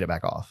get it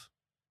back off.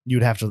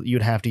 You'd have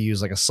to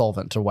use like a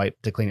solvent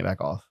to clean it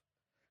back off.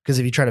 Because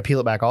if you try to peel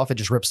it back off, it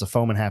just rips the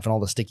foam in half and all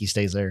the sticky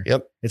stays there.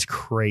 Yep. It's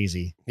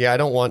crazy. Yeah, I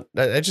don't want.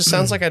 It just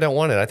sounds like I don't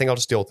want it. I think I'll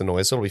just deal with the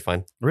noise. It'll be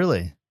fine.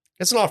 Really?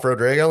 It's an off-road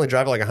rig. I only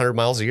drive it like 100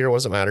 miles a year. What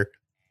does it matter?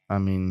 I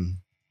mean,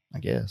 I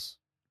guess.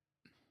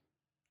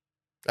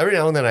 Every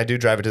now and then I do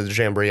drive it to the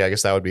Jamboree. I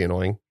guess that would be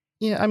annoying.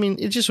 Yeah, I mean,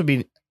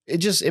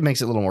 it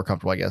makes it a little more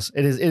comfortable, I guess.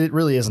 It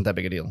really isn't that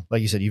big a deal.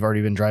 Like you said, you've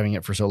already been driving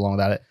it for so long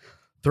without it.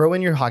 Throw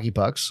in your hockey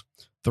pucks,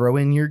 throw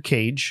in your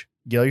cage,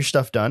 get all your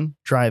stuff done,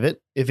 drive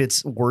it. If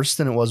it's worse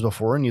than it was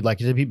before and you'd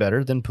like it to be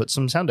better, then put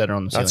some sound deadener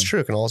on the ceiling. That's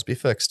true. It can always be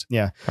fixed.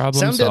 Problem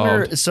Sound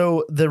solved. deadener,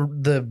 so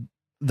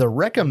the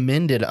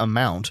recommended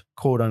amount,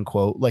 quote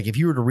unquote, like if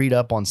you were to read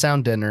up on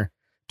sound deadener,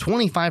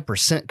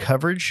 25%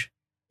 coverage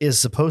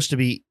is supposed to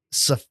be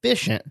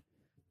sufficient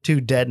to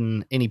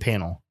deaden any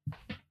panel.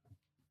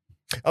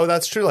 Oh,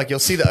 that's true. Like you'll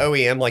see the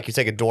OEM, like you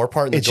take a door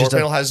part and the It's door just a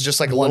panel has just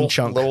like a one little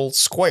chunk. little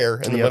square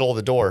in the Yep. middle of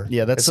the door.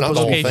 Yeah, that's It's not supposed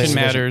the to whole be thing. Location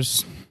sufficient.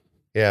 matters.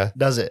 Yeah.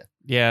 Does it?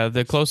 Yeah,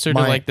 the closer to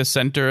My- like the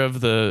center of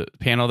the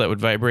panel that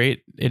would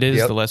vibrate it is,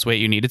 Yep. the less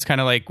weight you need. It's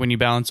kind of like when you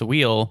balance a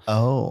wheel.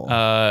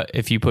 Oh.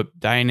 If you put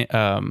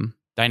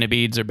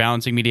Dynabeads or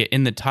balancing media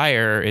in the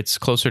tire, it's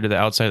closer to the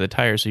outside of the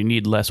tire, so you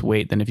need less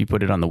weight than if you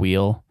put it on the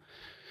wheel.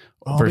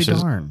 I'll be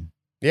versus- darn.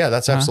 Yeah,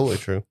 that's Huh? absolutely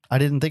true. I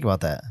didn't think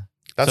about that.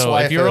 That's so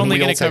why if you're a only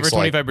wheel going to cover takes,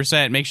 like-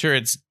 25%, make sure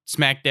it's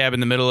smack dab in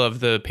the middle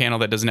of the panel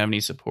that doesn't have any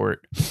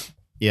support.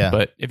 Yeah,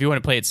 But if you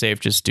want to play it safe,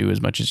 just do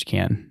as much as you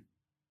can.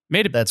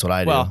 Made it. that's what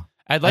I do. Well,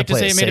 I'd like to play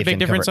say it it made a safe big and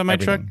difference cover on my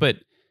truck, everything.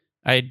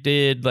 but I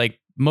did like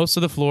most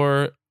of the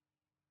floor,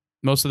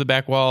 most of the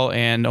back wall,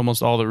 and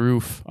almost all the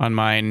roof on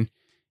mine.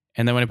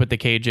 And then when I put the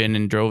cage in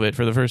and drove it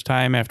for the first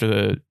time after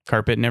the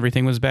carpet and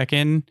everything was back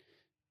in,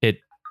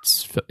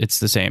 it's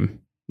the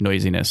same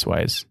noisiness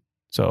wise.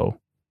 So,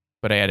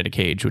 but I added a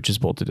cage which is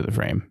bolted to the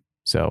frame,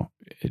 so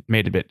it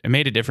made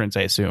a difference,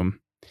 I assume.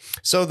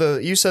 So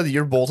you said that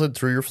you're bolted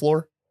through your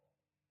floor?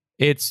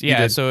 It's You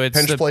did so it's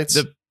pinch plates?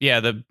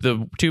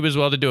 The tube is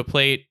welded to a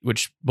plate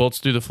which bolts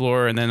through the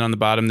floor, and then on the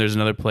bottom there's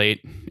another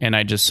plate, and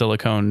I just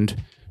siliconed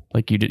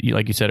like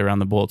you said around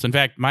the bolts. In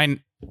fact,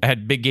 mine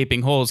had big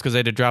gaping holes because I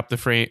had to drop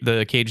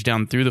the cage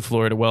down through the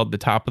floor to weld the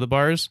top of the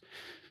bars.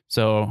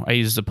 So I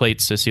used the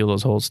plates to seal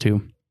those holes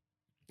too.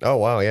 Oh,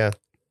 wow. Yeah.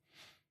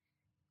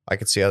 I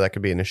could see how that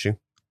could be an issue.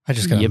 I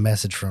just got a Yep.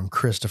 message from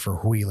Christopher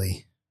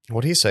Wheely.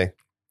 What'd he say?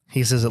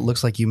 He says it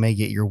looks like you may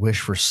get your wish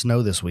for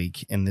snow this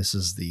week, and this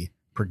is the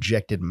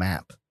projected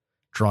map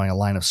drawing a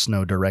line of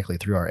snow directly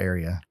through our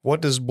area.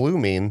 What does blue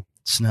mean?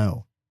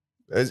 Snow.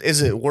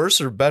 Is it worse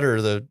or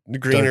better the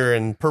greener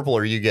and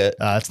purpler you get?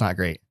 That's not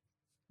great.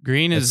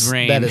 Green is It's-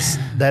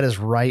 rain. That is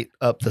right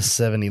up the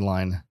 70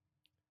 line.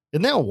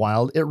 Isn't that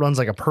wild? It runs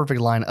like a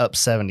perfect line up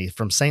 70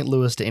 from St.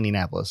 Louis to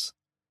Indianapolis.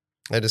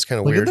 That is kind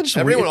of Look, weird. that's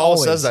Everyone weird.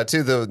 always Always. says that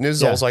too. The news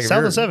is Yeah, always like, if south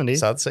you're- of 70.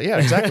 Yeah,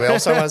 exactly.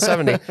 Also on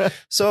 70.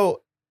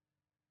 So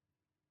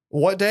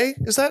what day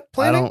is that I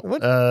planning? don't.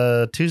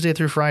 What? Tuesday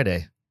through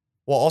Friday.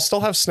 Well, I'll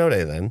still have snow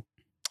day then.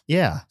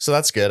 Yeah, So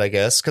that's good, I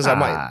guess. Because I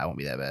might. It won't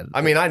be that bad.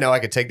 I mean, I know I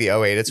could take the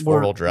 08. It's We're-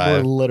 4-wheel drive.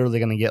 We're literally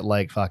gonna get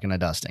like fucking a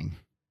dusting.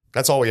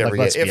 That's all we ever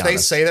let's get. be If they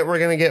honest. say that we're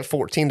going to get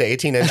 14 to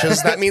 18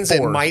 inches, that means it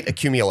 4. might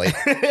accumulate.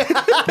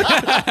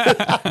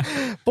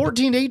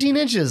 14 to 18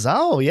 inches.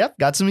 Oh, yep,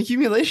 got some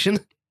accumulation.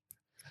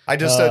 I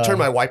just turn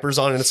my wipers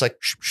on and it's like,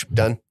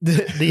 done.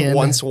 The end.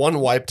 Once one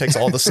wipe takes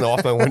all the snow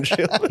off my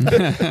windshield.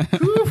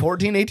 Woo,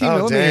 14, 18 Oh,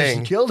 millimeters.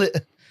 dang. Killed it.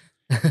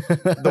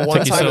 The one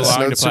Took you time so it long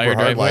snowed to plow super your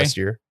hard driveway? last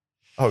year.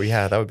 Oh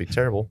yeah, that would be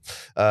terrible.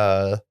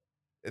 That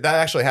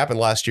actually happened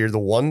last year. The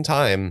one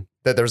time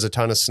that there was a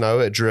ton of snow,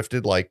 it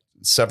drifted like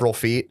several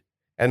feet,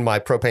 and my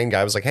propane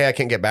guy was like, "Hey, I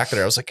can't get back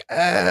there." I was like,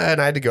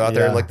 and I had to go out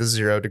there in Yeah. like the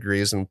 0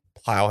 degrees and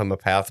plow him a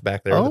path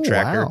back there with the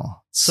tractor.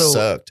 Wow. So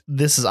Sucked.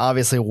 this is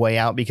obviously way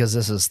out because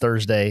this is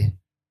Thursday.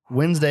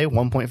 Wednesday,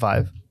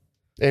 1.5.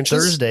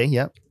 Inches, Thursday,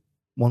 yep,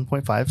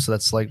 1.5. So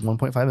that's like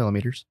 1.5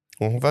 millimeters.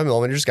 1.5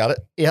 millimeters. Got it.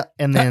 Yeah.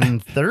 And then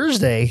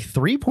Thursday,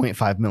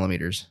 3.5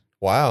 millimeters.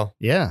 Wow.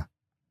 Yeah.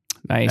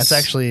 Nice. That's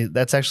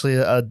actually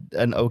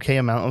an okay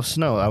amount of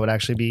snow. I would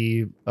actually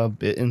be a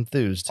bit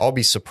enthused. I'll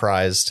be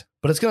surprised.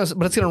 But it's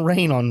gonna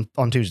rain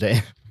on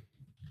Tuesday.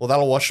 Well,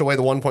 that'll wash away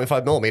the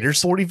 1.5 millimeters.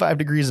 45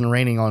 degrees and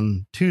raining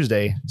on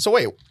Tuesday. So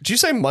wait, did you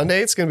say Monday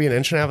it's going to be an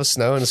inch and a half of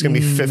snow and it's going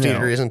to be 50 No.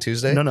 degrees on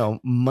Tuesday? No.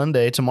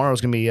 Monday, tomorrow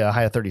is gonna be a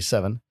high of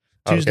 37.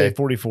 Tuesday, Okay.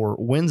 44.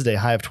 Wednesday,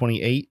 high of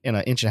 28 and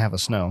an inch and a half of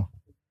snow.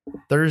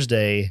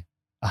 Thursday,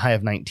 a high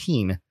of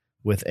 19.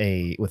 with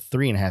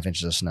 3.5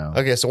 inches of snow.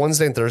 Okay, so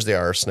Wednesday and Thursday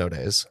are our snow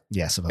days.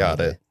 Yes, Got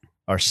it.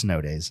 Our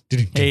snow days.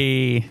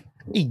 Hey,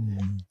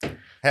 I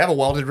have a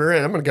welded rear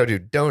end. I'm going to go do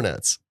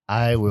donuts.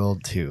 I will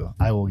too.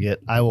 I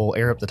will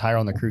air up the tire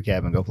on the crew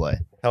cab and go play.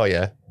 Hell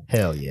yeah.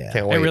 Hell yeah.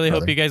 Can't I wait. really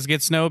brother. hope you guys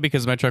get snow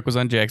because my truck was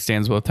on jack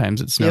stands both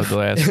times it snowed the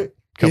last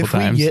couple if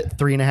times. we get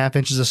 3.5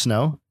 inches of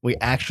snow, we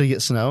actually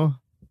get snow,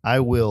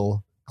 I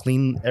will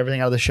clean everything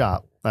out of the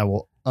shop. I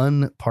will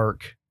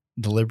unpark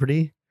the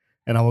Liberty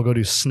and I will go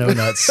do snow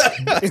nuts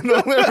in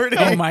the Liberty.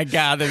 Oh my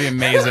God, that'd be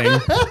amazing.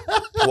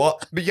 Well,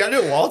 but you got to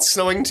do it while it's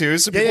snowing too.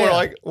 So people Yeah. are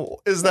like,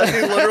 is that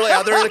dude literally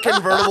out there in a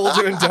convertible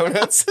doing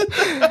donuts?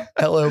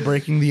 Hello,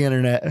 breaking the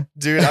internet.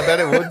 Dude, I bet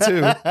it would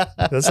too.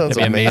 That sounds That'd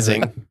be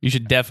amazing. amazing. You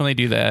should definitely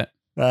do that.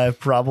 I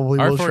probably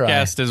Our will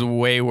forecast is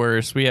way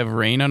worse. We have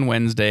rain on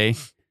Wednesday,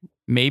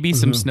 maybe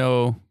some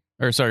snow,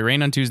 or sorry,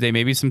 rain on Tuesday,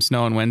 maybe some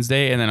snow on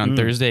Wednesday, and then on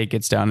Thursday it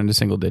gets down into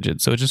single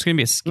digits. So it's just going to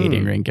be a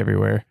skating rink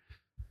everywhere.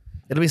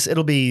 try.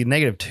 It'll be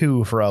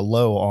 -2 for a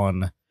low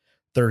on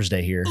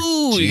Thursday here.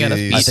 Ooh, you got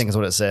Jeez. I think is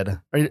what it said.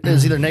 Or it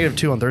was either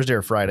 -2 on Thursday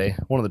or Friday.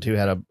 One of the two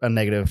had a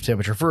negative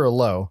temperature for a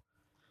low.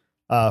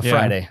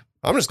 Friday.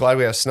 I'm just glad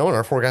we have snow in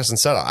our forecast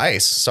instead of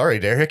ice. Sorry,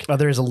 Derek.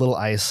 There is a little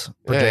ice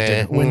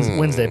projected.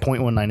 Wednesday,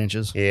 0.19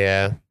 inches.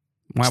 Yeah,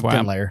 Just Wow,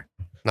 thin wow. layer.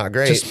 not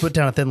great. Just put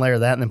down a thin layer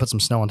of that and then put some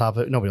snow on top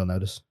of it. Nobody will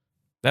notice.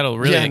 That'll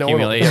really yeah, no one,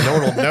 will, accumulate. no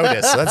one will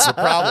notice. That's the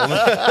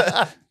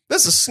problem.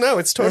 This is snow.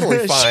 It's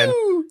totally fine.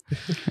 Shoo!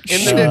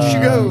 In the ditch you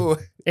go.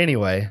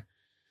 Anyway,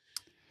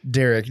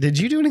 Derek, did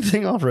you do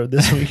anything off road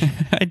this week?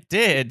 I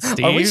did,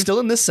 Steve. Are we still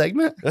in this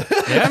segment?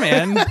 Yeah,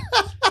 man.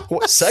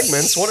 What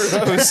segments? What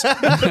are those?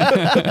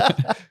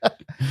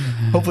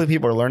 Hopefully,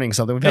 people are learning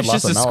something. We've had It's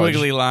lots just a of knowledge.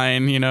 squiggly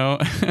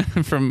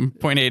line, from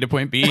point A to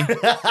point B.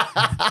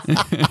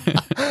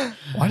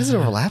 Why does it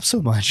overlap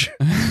so much?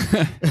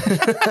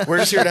 We're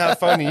just here to have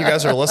fun. And you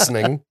guys are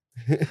listening.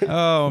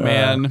 Oh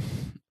man.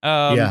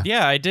 yeah.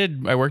 Yeah, I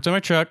did. I worked on my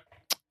truck.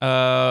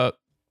 I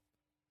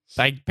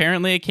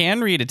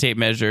can read a tape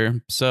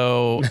measure.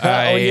 So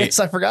Oh yes,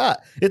 I forgot.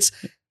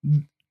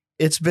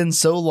 It's been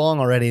so long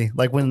already.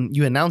 Like when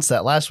you announced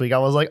that last week, I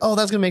was like, "Oh,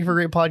 that's gonna make for a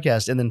great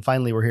podcast." And then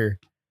finally, we're here.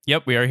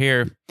 Yep, we are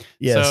here.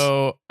 Yes.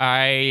 So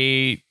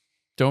I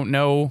don't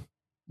know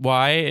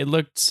why it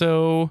looked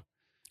so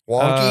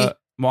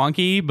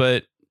Wonky.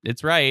 but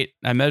it's right.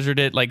 I measured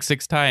it like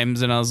 6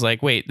 times and I was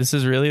like, wait, this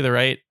is really the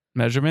right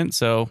measurement.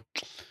 So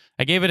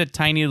I gave it a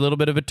tiny little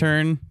bit of a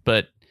turn,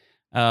 but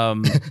I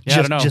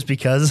don't know. Just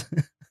because.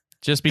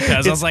 Just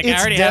because I was like, I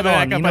already have a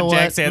backup on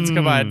jack stands.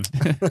 Come on. So,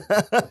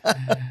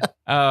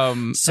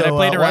 and I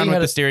played while around you with had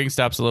the it- steering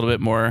stops a little bit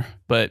more,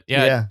 but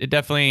yeah. It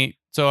definitely.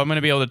 So I'm going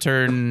to be able to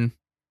turn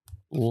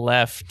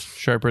left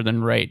sharper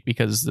than right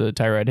because the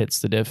tie rod hits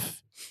the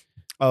diff.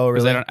 Oh,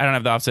 Because really? I don't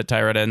have the offset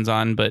tie rod ends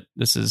on, but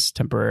this is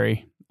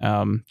temporary.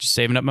 Just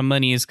saving up my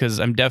monies because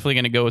I'm definitely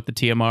going to go with the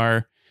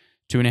TMR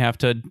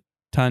 2.5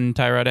 ton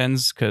tie rod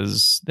ends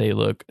because they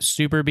look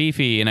super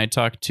beefy. And I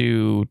talked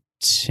to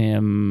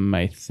Tim,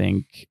 I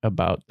think,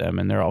 about them,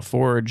 and they're all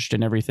forged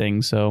and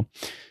everything. So,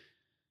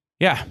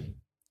 yeah.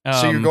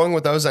 So you're going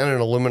with those and an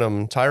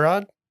aluminum tie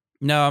rod?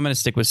 No, I'm going to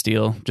stick with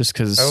steel just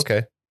because.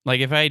 Okay.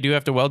 Like if I do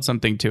have to weld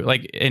something to,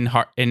 like in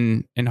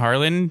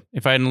Harlan,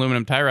 if I had an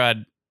aluminum tie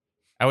rod,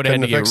 I would have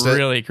had to Couldn't have get fixed it.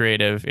 really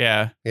creative.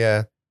 Yeah.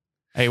 Yeah.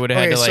 I would have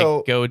had Okay, to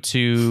so- go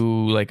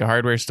to like a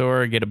hardware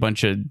store and get a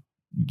bunch of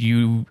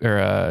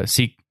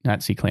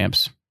not C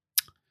clamps,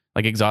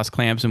 like exhaust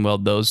clamps and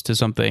weld those to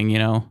something,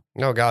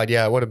 Oh God,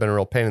 yeah, it would have been a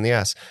real pain in the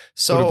ass.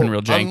 So Would have been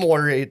real jank. I'm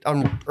worried.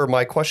 Or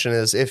my question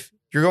is, if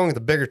you're going with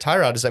the bigger tie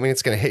rod, does that mean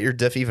it's going to hit your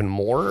diff even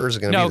more, or is it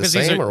going to No, be the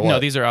because same, or what? no,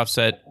 these are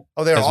offset.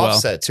 oh, they're as well.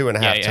 offset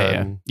 2.5 Yeah, yeah,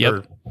 ton. yeah.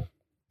 Yep. Or-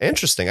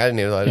 Interesting. I didn't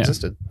know that Yeah.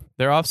 existed.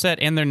 They're offset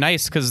and they're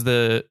nice because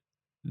that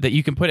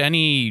you can put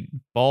any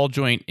ball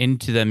joint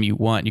into them you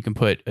want. You can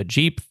put a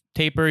Jeep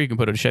taper, you can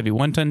put a Chevy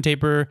 1-ton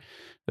taper.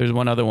 There's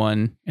one other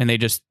one, and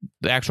the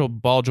actual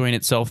ball joint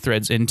itself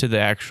threads into the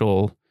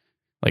actual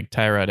like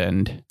tie rod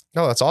end.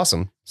 No, that's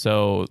awesome.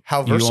 So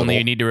How you versatile.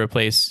 only need to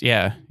replace.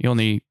 Yeah,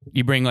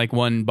 you bring like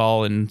one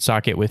ball and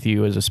socket with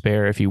you as a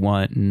spare if you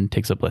want, and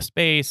takes up less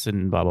space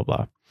and blah blah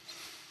blah.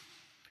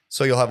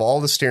 So you'll have all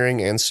the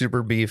steering and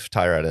super beef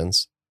tie rod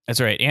ends. That's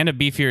right, and a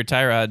beefier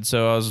tie rod.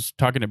 So I was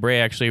talking to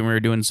Bray actually when we were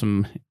doing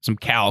some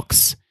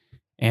calcs,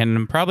 and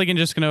I'm probably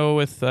just gonna go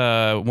with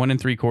 1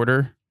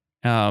 3/4,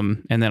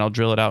 and then I'll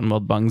drill it out and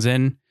weld bungs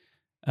in,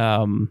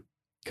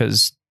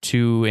 because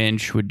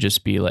 2-inch would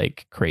just be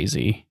like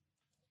crazy.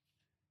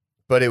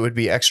 But it would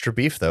be extra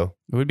beef, though.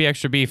 It would be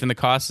extra beef, and the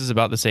cost is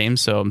about the same.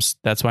 So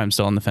that's why I'm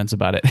still on the fence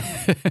about it.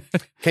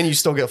 Can you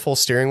still get full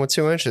steering with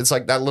 2-inch? It's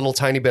like that little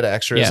tiny bit of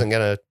extra Yeah. isn't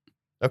going to...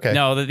 Okay.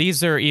 No,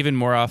 these are even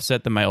more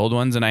offset than my old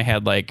ones, and I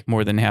had like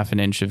more than 1/2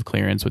 inch of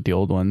clearance with the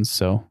old ones.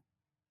 So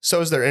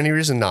So is there any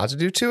reason not to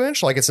do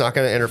 2-inch? Like it's not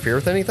going to interfere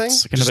with anything?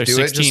 it's like another Just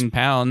do it, 16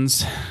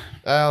 pounds.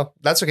 Oh,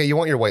 that's okay. You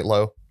want your weight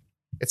low.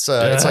 It's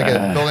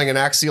like building an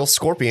axial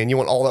scorpion. You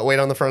want all that weight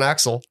on the front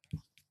axle.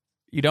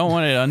 You don't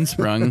want it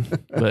unsprung,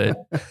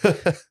 but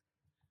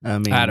I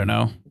mean, I don't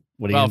know.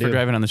 What are you Well, gonna for do?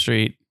 driving on the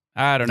street,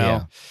 I don't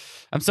know.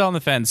 I'm still on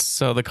the fence.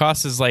 So the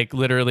cost is like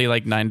literally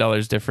like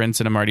 $9 difference,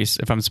 and I'm already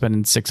if I'm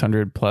spending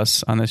 600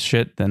 plus on this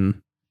shit,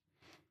 then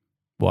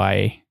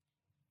why?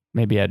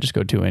 Maybe I'd just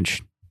go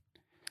 2-inch.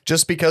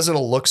 Just because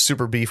it'll look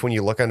super beef when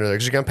you look under there,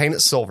 because you're gonna paint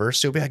it silver,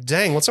 so you'll be like,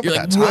 "Dang, what's up You're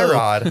with like, that tie "Whoa."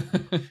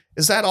 rod?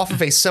 Is that off of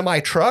a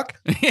semi truck?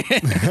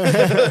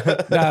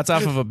 No, it's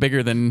off of a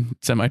bigger than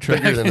semi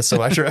truck. Bigger than a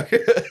semi truck.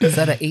 Is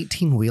that an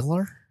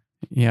 18-wheeler?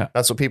 Yeah.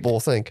 That's what people will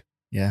think.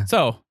 Yeah. So,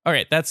 all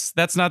right, that's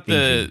not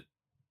the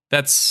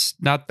That's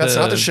not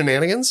the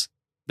shenanigans.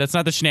 that's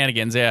not the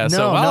shenanigans. Yeah. No,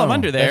 So while no, I'm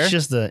under there, That's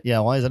just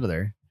why is it under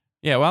there?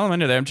 yeah, while I'm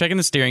under there, I'm checking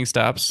the steering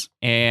stops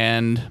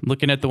and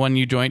looking at the one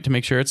U joint to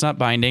make sure it's not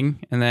binding,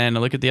 and then I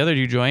look at the other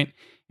U joint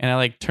and I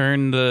like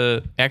turn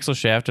the axle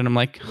shaft and I'm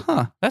like,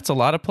 huh, that's a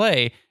lot of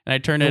play, and I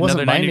turn it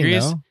another 90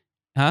 degrees. Though.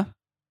 Huh?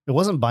 It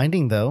wasn't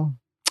binding though.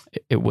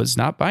 It was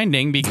not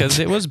binding because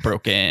it was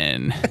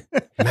broken.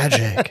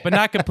 Magic. But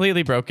not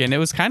completely broken. It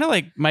was kind of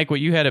like, Mike, what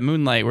you had at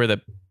Moonlight, where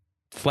the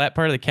flat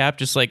part of the cap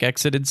just like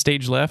exited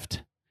stage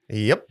left.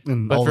 Yep.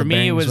 And But all for the me, it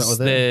bangs was went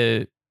with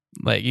it.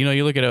 like,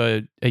 you look at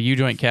a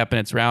U-joint cap and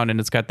it's round and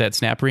it's got that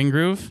snap ring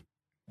groove.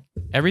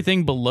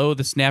 Everything below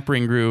the snap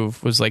ring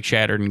groove was like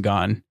shattered and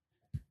gone.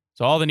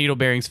 So all the needle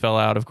bearings fell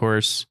out, of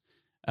course.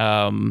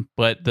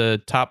 But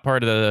the top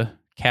part of the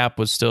cap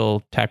was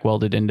still tack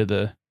welded into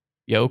the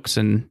yokes,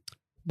 and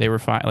they were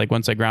fine. Like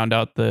once I ground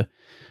out the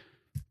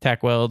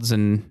tack welds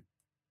and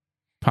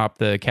popped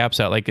the caps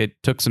out, like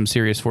it took some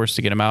serious force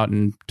to get them out,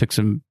 and took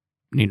some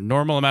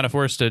normal amount of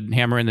force to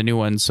hammer in the new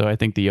ones. So I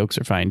think the yokes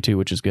are fine too,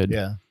 which is good.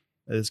 Yeah,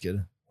 that is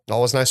good.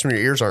 Always nice when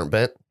your ears aren't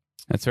bent.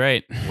 That's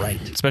right. Right.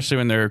 Especially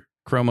when they're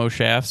chromo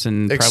shafts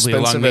and probably a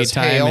Expensive long lead as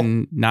time hail.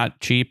 and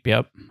not cheap.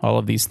 Yep. All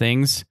of these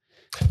things.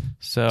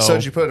 So So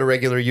did you put a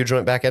regular U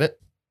joint back in it?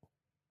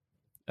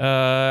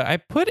 I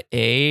put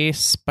a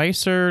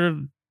Spicer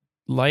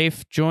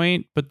Life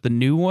joint, but the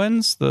new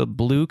ones, the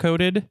blue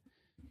coated.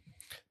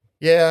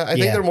 Yeah, I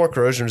think Yeah. they're more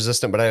corrosion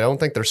resistant, but I don't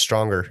think they're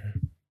stronger.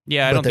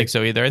 Yeah, I But don't they're- think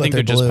so either. I but think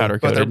they're they're just blue. powder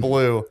But they're coated.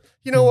 blue.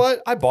 You know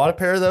what? I bought a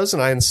pair of those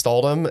and I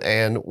installed them.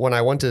 And when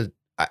I went to,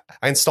 I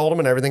installed them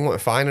and everything went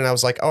fine. And I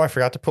was like, oh, I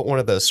forgot to put one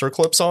of the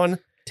circlips on.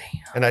 Damn.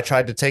 And I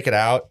tried to take it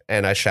out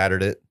and I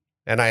shattered it.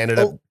 And I ended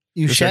up,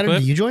 You The shattered the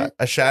circlip? U joint?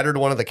 I shattered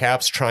one of the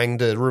caps trying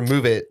to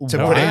remove it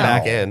to Oh, put it wow.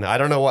 back in. I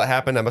don't know what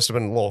happened. I must have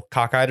been a little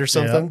cockeyed or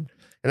something.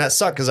 And that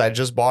sucked because I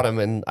just bought them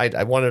and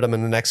I wanted them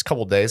in the next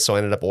couple of days. So I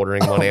ended up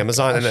ordering them on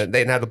Amazon gosh. and they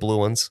didn't have the blue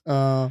ones.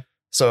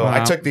 So Wow.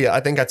 I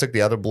think I took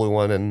the other blue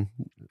one and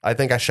I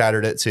think I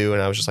shattered it too.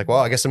 And I was just like, well,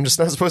 I guess I'm just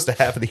not supposed to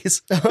have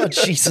these. Oh,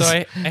 Jesus. So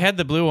I had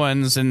the blue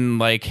ones, and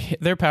like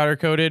they're powder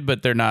coated,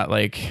 but they're not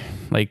like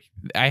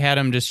I had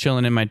them just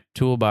chilling in my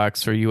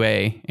toolbox for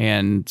UA,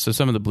 and so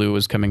some of the blue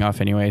was coming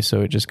off anyway.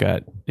 So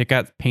it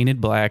got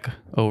painted black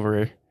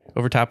over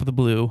top of the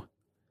blue.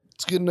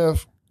 It's good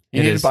enough. You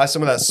It need is. to buy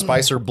some of that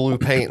Spicer blue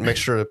paint and make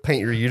sure to paint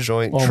your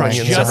U-joint Oh my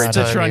trunnions God. every Just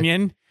the time.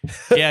 trunnion.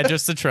 Yeah,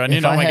 just the trunnion.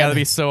 If Oh I my god, had- that'd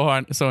be so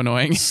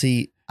annoying.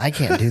 See, I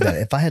can't do that.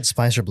 If I had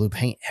Spicer blue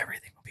paint,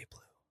 everything would be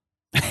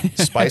blue.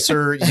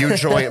 Spicer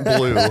U-joint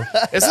blue.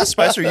 Isn't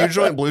Spicer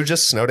U-joint blue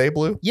just Snow Day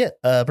blue? Yeah,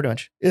 pretty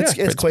much. It's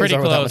It's pretty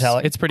Quasar without close.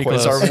 metallic. It's pretty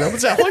Quasar close. with no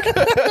metallic.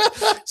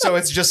 So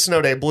it's just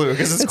Snow Day blue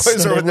because it's It's Quasar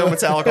Snow with Day no blue.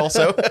 metallic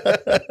also.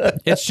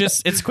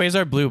 It's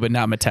Quasar blue, but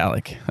not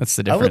metallic. That's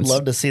the I difference. would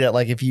love to see that.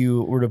 Like if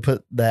you were to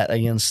put that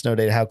against Snow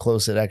Day, how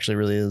close it actually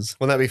really is.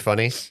 Wouldn't that be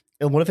funny?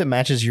 And what if it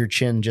matches your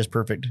chin just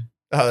perfect?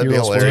 Oh, that'd be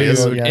Your little hilarious.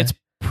 spoiled- Dude, yeah. it's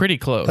pretty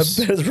close.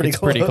 I bet it's pretty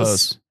Pretty close.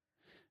 close.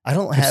 I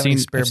don't have any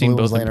spare I've seen blue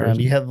ones both in laying around.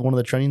 Do you person. have one of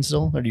the trunnions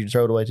still, or do you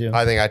throw it away too?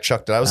 I think I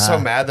chucked it. I was so Ah.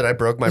 mad that I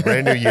broke my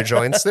brand new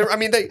U-joints.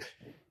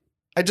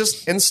 I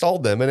just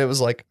installed them and it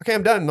was like, okay,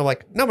 I'm done. And I'm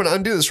like, no, I'm going to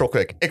undo this real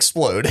quick.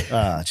 Explode.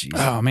 Jeez.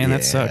 Oh man,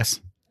 that Yeah.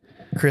 sucks.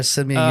 Chris,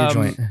 send me a Um, U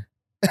joint.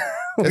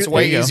 It's There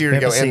way you go. easier We to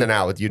have go to in see- than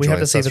out with U-joints. We have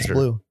to see if that's it's for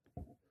sure.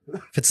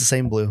 blue. If it's the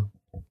same blue.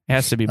 It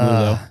has to be blue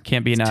though.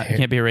 Can't be it's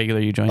can't be a regular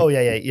U joint. Oh yeah.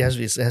 It has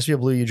to be a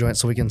blue U joint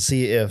so we can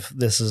see if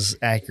this is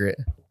accurate.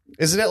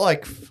 Isn't it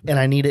like, And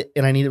I need it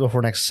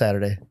before next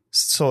Saturday.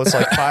 so it's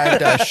like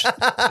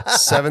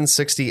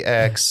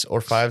 5-760X or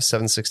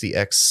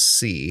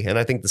 5760XC. And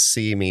I think the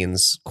C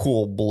means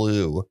cool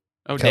blue.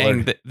 Oh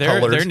Colored- dang! Their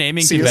colored.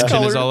 naming See, it's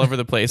convention is colored. all over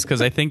the place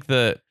because I think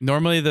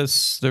normally the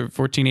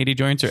 1480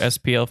 joints are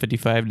SPL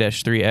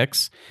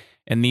 55-3X,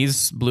 and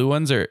these blue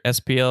ones are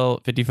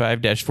SPL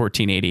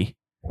 55-1480.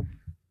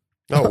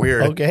 Oh,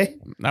 weird. Okay.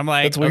 I'm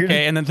like, That's weird.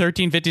 okay, and then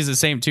 1350 is the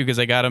same too because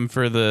I got them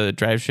for the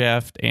drive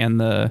shaft and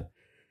the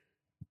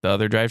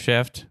other drive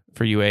shaft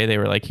for UA. They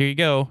were like, here you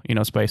go.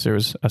 Spicer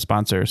was a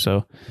sponsor,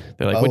 so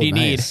they're like, Oh, what do you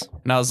nice. need?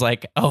 And I was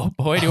like, oh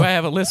boy, do I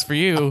have a list for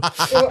you.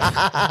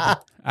 I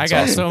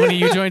got so many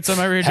U joints on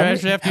my rear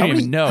drive shaft. You don't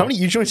even know. How many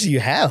U joints do you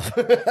have?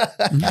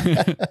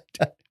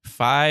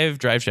 5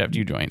 drive shaft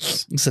U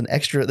joints. This is an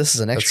extra. That's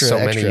so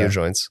many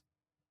U-joints.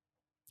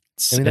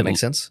 I mean, that makes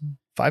sense.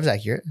 5's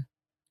accurate.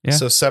 Yeah.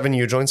 So 7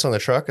 U-joints on the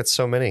truck. It's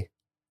so many.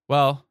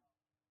 Well,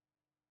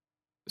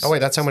 Oh, wait,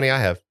 that's how many I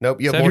have. Nope,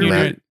 you have 7 more than U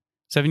that. joint-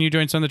 7 U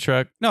joints on the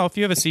truck. No, if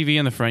you have a CV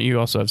in the front, you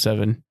also have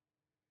 7.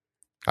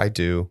 I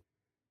do.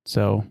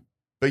 So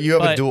But you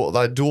have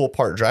But- a dual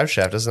part drive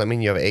shaft. Doesn't that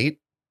mean you have 8?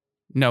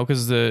 No,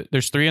 because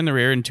there's 3 in the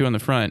rear and 2 in the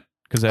front.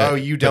 Because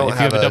You don't if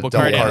have you have a double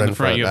cardan in the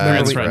front, you have 3 in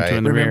the That's front and 2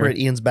 in the Remember rear. at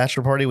Ian's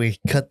bachelor party, we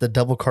cut the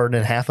double cardan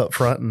in half up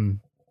front and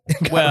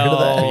got Well, rid of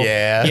that.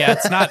 Yeah. Yeah,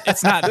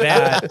 it's not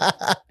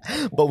that.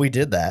 But we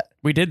did that.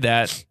 We did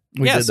that.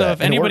 We yeah, did so that,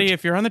 if and it anybody, worked.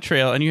 if you're on the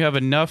trail and you have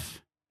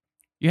enough,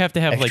 you have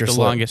to have like Extra the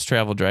slip. longest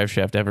travel drive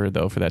shaft ever,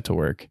 though, for that to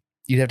work.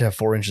 You'd have to have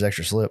 4 inches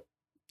extra slip.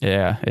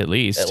 Yeah, at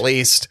least. At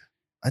least.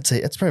 I'd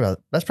say that's probably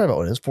about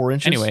what it is. 4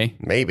 inches. Anyway,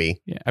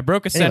 Maybe. yeah, I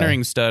broke a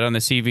centering stud on the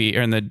CV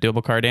or in the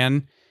double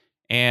cardan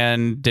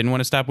and didn't want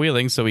to stop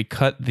wheeling, so we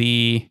cut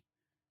the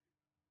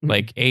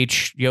like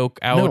H yoke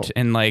out No.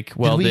 and like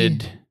we-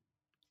 welded.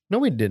 No,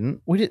 we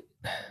didn't. We did.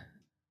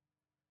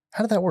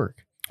 How did that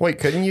work? Wait,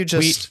 couldn't you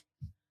just...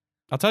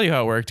 I'll tell you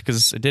how it worked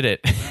because I did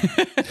it.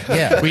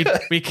 Yeah.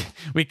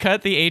 we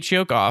cut the H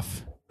yoke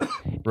off.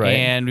 Right.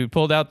 And we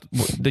pulled out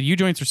the U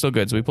joints are still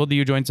good, so we pulled the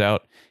U joints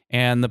out,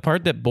 and the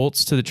part that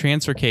bolts to the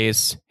transfer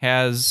case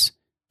has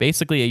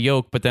basically a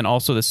yoke, but then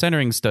also the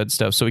centering stud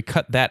stuff. So we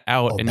cut that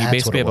out, Oh, and you that's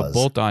basically what have it a was.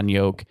 bolt-on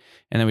yoke,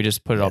 and then we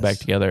just put it all back Yes.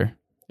 together.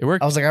 It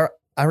worked. I was like,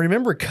 I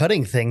remember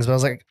cutting things, but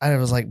I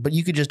was like, but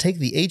you could just take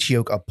the H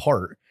yoke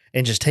apart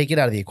and just take it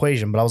out of the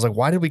equation. But I was like,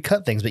 why did we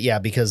cut things? But yeah,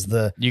 because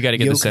the You got to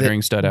get the yoke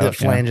centering stud the out. Yeah.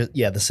 flange,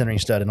 the centering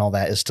stud and all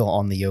that is still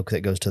on the yoke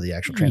that goes to the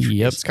actual transfer.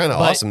 Yep. It's kind of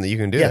But- awesome that you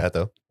can do Yeah. that,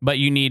 though. But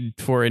you need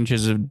 4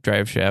 inches of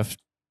drive shaft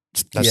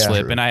That's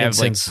slip, true. and I And have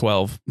like since-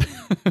 12.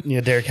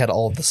 Yeah, Derek had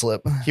all of the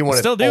slip. He wanted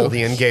Still do. all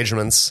the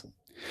engagements.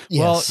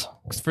 Yes.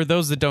 For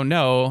those that don't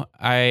know,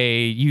 I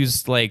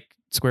used like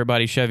square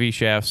body Chevy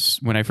shafts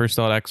when I first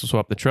thought axle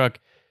swap the truck.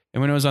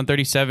 And when it was on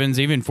 37s,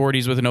 even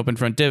 40s with an open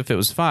front diff, it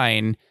was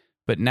fine.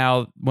 But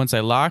now, once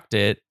I locked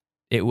it,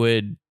 it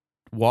would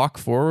walk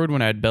forward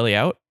when I'd belly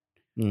out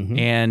Mhm.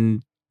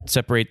 and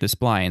separate the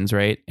splines,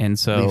 right? And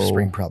so Leave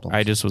spring problems.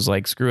 I just was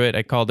like, screw it.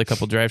 I called a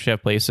couple drive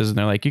shaft places, and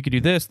they're like, you could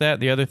do this, that,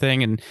 the other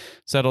thing, and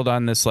settled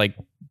on this like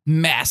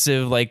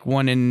massive, like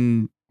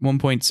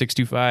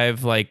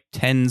 1.625, like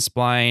 10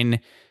 spline,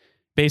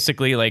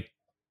 basically like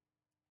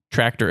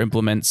tractor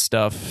implement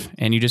stuff.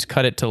 And you just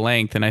cut it to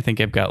length. And I think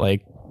I've got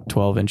like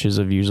 12 inches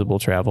of usable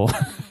travel,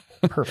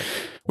 Perfect.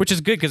 which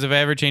is good because if I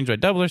ever change my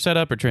doubler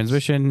setup or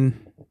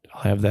transmission,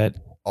 I'll have that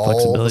All the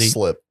flexibility.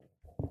 slip.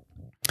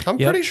 I'm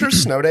Yep. pretty sure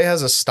Snow Day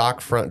has a stock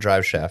front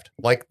drive shaft,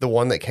 like the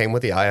one that came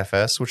with the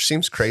IFS, which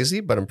seems crazy,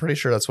 but I'm pretty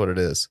sure that's what it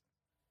is.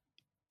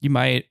 You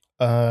might.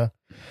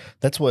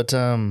 That's what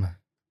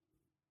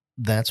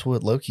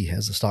Loki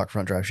has, the stock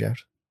front drive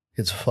shaft.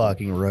 It's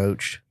fucking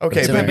roach. Okay,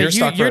 It's but in your there.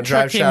 stock your front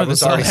truck drive came shaft with a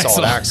was already solid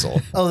solid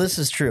axle. Oh, this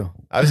is true.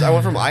 I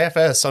went from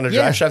IFS on a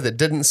Yeah. drive shaft that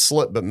didn't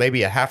slip, but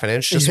maybe a half an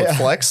inch just with Yeah.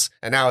 flex,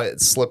 and now it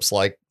slips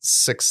like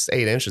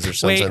 6-8 inches or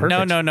something.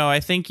 Wait, no.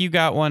 I think you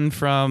got one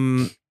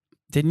from.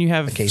 Didn't you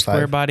have A K5?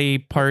 square body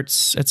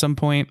parts at some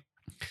point?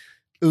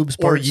 Oops.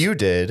 Or parts. you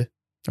did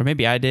Or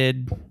maybe I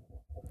did.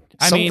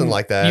 something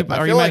like that. You, I or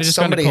feel you might like have just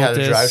gone to somebody had a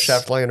drive Cultus.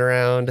 shaft laying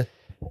around.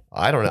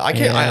 I don't know. I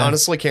can't. I Yeah.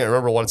 honestly can't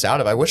remember what it's out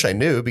of. I wish I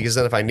knew, because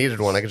then if I needed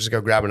one, I could just go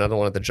grab another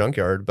one at the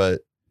junkyard.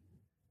 But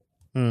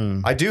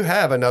Hmm. I do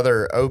have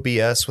another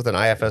OBS with an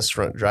IFS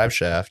front drive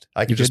shaft.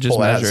 I You could just could just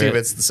pull it out and measure see if it.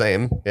 it's the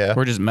same. Yeah.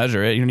 Or just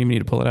measure it. You don't even need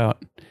to pull it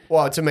out.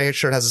 Well, to make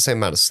sure it has the same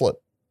amount of slip.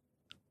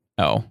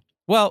 Oh.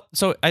 Well,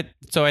 so I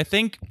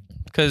think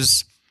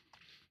because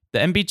the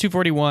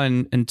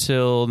MB241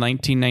 until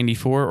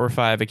 1994 or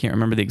 5, I can't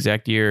remember the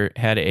exact year,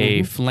 had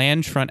a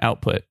flange front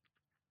output,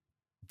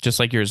 just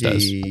like yours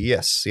does.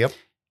 Yes. Yep.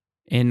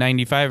 In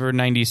 95 or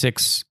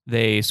 96,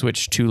 they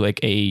switched to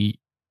like a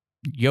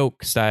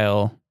yoke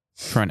style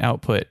front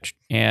output.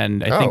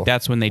 And I Oh, think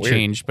that's when they weird.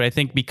 changed. But I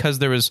think because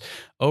there was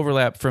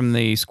overlap from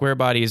the square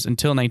bodies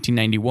until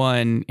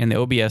 1991 and the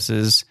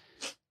OBSs,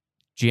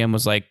 GM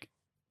was like,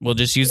 we'll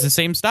just use the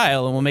same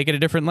style and we'll make it a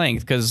different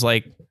length. Because,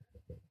 like,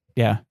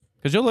 yeah.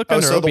 Because you'll look Oh,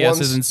 under so the OBSs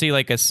ones- and see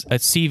like a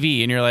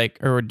CV and you're like,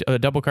 or a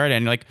double card,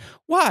 and you're like,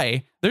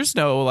 why? There's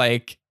no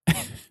like,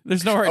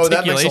 there's no Oh,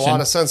 articulation. that makes a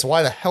lot of sense.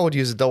 Why the hell would you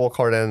use a double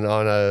cardan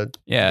on a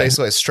yeah,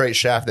 basically a straight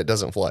shaft that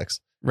doesn't flex?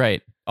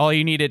 right. All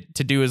you need it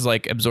to do is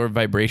like absorb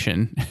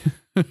vibration.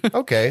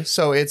 Okay,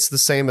 so it's the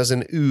same as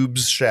an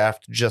OOBS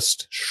shaft,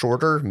 just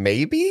shorter,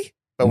 maybe?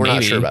 But we're not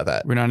Maybe. sure about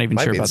that. We're not even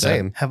Might sure be the about that.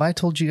 same. Have I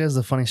told you guys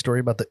the funny story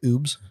about the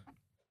oobs?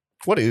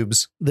 What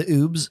OOBS? The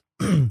oobs.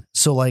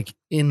 So like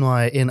in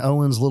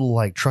Owen's little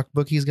like truck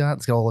book he's got,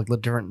 it's got all like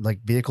different like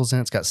vehicles in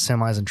it. It's got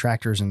semis and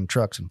tractors and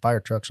trucks and fire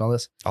trucks and all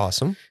this.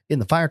 Awesome. In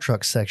the fire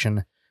truck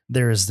section,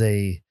 there is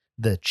the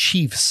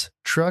chief's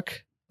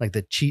truck, like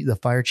the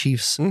fire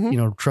chief's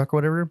Mhm. truck or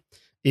whatever,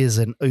 is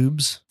an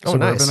oobs Oh,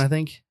 suburban, nice. I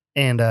think.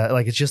 And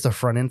like it's just a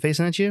front end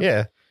facing at you.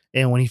 Yeah.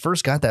 And when he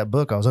first got that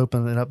book, I was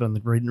opening it up and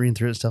reading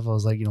through it and stuff. I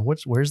was like,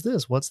 where's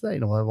this? What's that?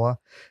 Blah, blah, blah.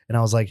 And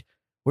I was like,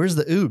 where's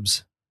the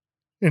oobs?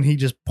 And he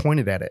just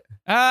pointed at it.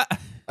 Ah,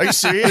 Are you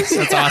serious?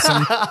 That's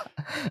awesome. I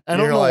don't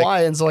You're know like-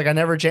 why. And so like I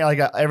never change. Like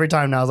every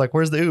time now, I was like,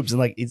 "Where's the oops?" And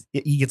like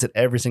he gets it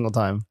every single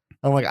time.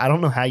 I'm like, I don't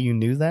know how you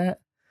knew that,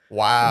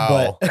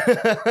 Wow.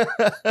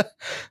 But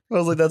I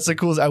was like, that's the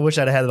coolest. I wish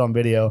I'd had it on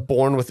video.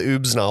 Born with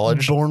oobs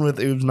knowledge. Born with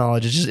Oobs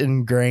knowledge. It's just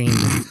ingrained.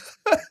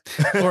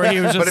 Or he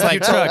was But just if like you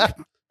tell-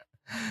 truck.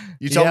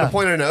 You tell him Yeah. to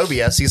point at an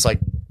OBS, he's like,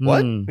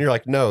 what? Mm. And you're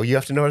like, no, you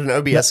have to know what an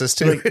OBS is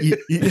too. Like, He's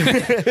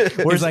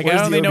like, I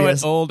where's only the know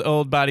what OBS?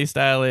 old body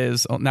style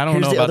is. I don't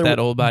Here's know the about other- that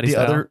old body the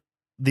style.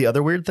 The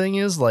other weird thing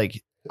is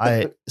like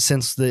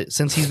since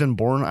he's been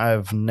born,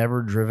 I've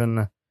never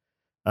driven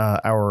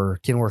our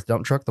Kenworth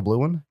dump truck, the blue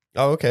one.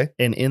 Oh, okay.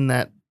 And in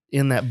that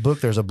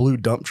book, there's a blue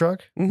dump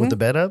truck Mhm. with the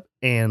bed up.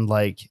 And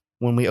like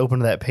when we open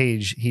that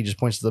page, he just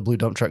points to the blue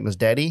dump truck and goes,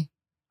 "Daddy."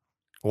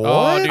 What?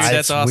 Oh, dude, It's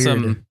that's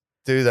awesome. weird.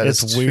 Dude, that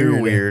is It's too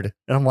weird. weird.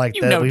 And I'm like,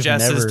 You that know, we've Jess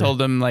never has told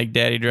him like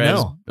Daddy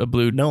drives a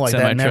blue no, like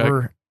semi that truck.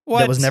 never What?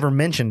 that was never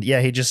mentioned.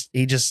 Yeah, he just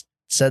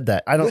said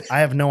that. I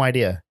have no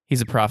idea.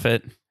 He's a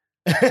prophet.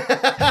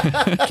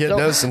 Kid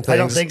knows some things. I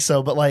don't think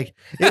so, but like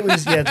it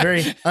was, yeah, it's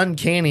very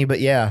uncanny, but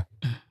yeah.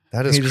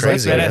 That is He was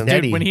crazy, like, Badass. man.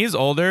 Daddy. Dude, when he's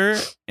older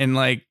and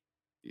like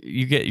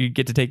you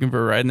get to take him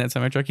for a ride in that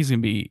semi truck, he's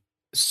gonna be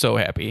so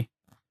happy.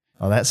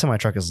 Oh, that semi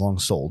truck is long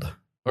sold.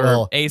 Or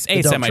Well, a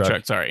dump semi truck.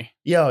 truck. Sorry,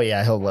 Yeah, oh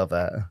yeah, he'll love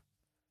that.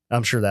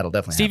 I'm sure that'll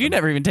definitely Steve, happen. you've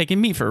never even taken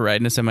me for a ride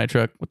in a semi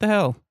truck. What the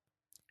hell?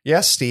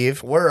 Yes,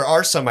 Steve. Where are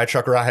our semi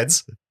truck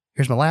rides?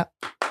 Here's my lap.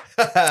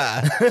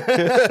 I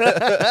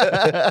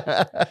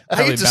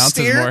Probably get to bounces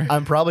steer. more.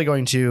 I'm probably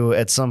going to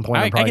at some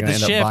point. I I'm probably get going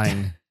the to end up shift.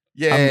 buying.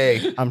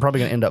 Yay! I'm probably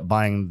going to end up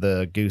buying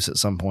the Goose at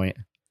some point,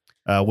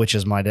 which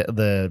is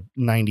the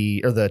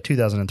 90 or the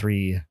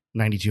 2003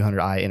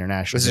 9200i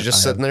International. Is it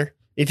just sitting there?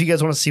 If you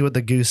guys want to see what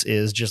the Goose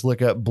is, just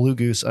look up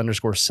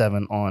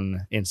BlueGoose_7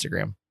 on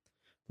Instagram.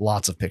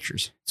 Lots of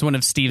pictures. It's one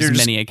of Steve's You're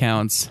just- many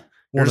accounts.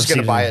 You're One just of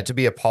gonna Steve's- buy it to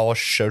be a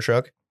polished show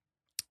truck.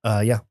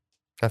 Yeah.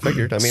 I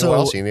figured. I mean, So- what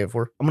else do you need it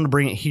for? I'm going to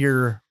bring it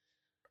here.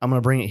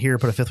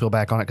 Put a fifth wheel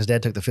back on it because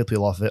Dad took the fifth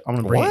wheel off of it. I'm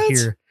going to bring What? it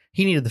here.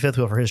 He needed the fifth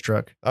wheel for his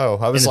truck. Oh,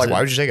 I was And like, it's a- why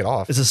would you take it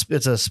off?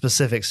 It's a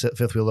specific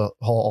fifth wheel to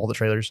haul all the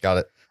trailers. Got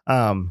it.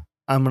 I'm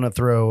going to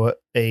throw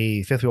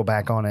a fifth wheel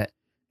back on it,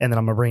 and then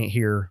I'm going to bring it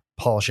here,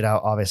 polish it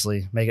out,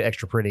 obviously, make it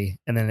extra pretty,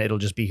 and then it'll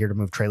just be here to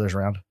move trailers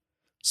around.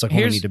 So when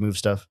we Here's- need to move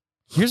stuff.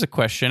 Here's a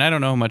question. I don't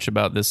know much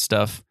about this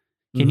stuff.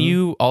 Can Mhm.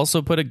 you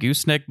also put a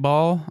gooseneck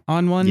ball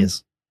on one?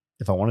 Yes,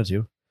 if I wanted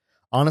to.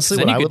 Honestly,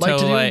 Then what you I could would like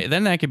to tow, do,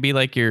 then that could be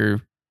like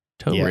your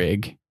tow Yeah.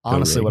 rig.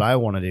 honestly, rig. what I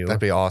want to do, That'd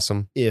be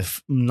awesome.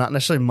 if not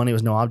necessarily money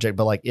was no object,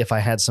 but like if I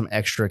had some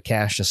extra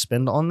cash to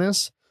spend on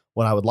this,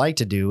 what I would like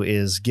to do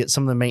is get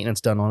some of the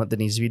maintenance done on it that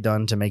needs to be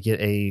done to make it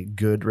a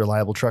good,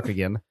 reliable truck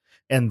again.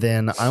 And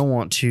then I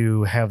want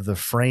to have the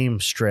frame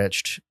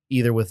stretched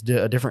either with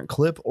a different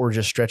clip or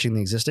just stretching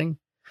the existing.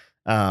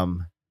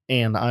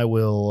 And I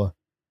will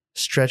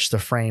stretch the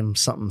frame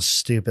something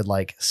stupid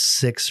like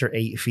 6 or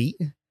 8 feet.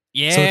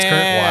 Yeah. So it's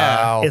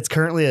Wow. It's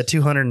currently a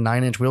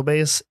 209-inch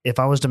wheelbase. If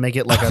I was to make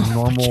it like a Oh my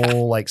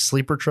normal like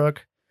sleeper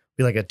truck,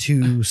 be like a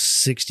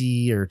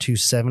 260 or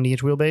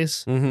 270-inch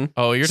wheelbase. Mm-hmm.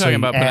 Oh, you're So talking you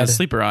about putting a add-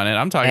 sleeper on it.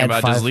 I'm talking add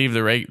about just 5 leave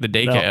the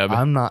day No, cab.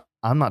 I'm not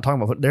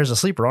talking about. There's a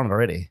sleeper on it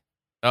already.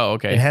 Oh,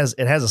 okay. It has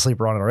a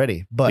sleeper on it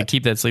already. To But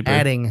keep that sleeper.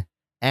 adding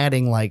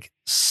like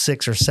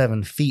 6 or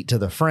 7 feet to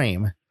the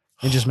frame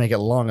and just make it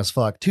long as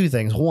fuck. Two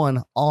things: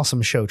 one,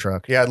 awesome show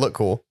truck. Yeah, it'd look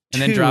cool.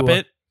 and then drop Two,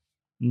 it.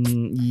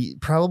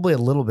 Probably a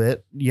little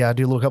bit. Yeah,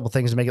 do a couple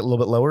things to make it a little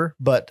bit lower,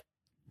 but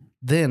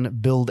then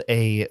build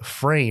a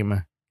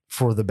frame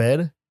for the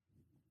bed.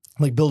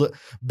 Like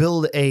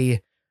build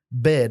a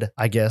bed,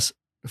 I guess,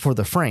 for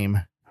the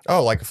frame.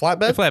 Oh, like a The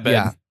flatbed? flatbed.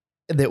 Yeah,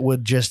 that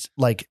would just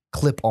like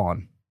clip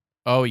on.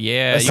 Oh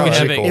yeah. That's You could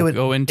have actually it cool. It would-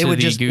 go into It would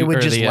the just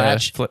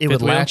latch. fifth It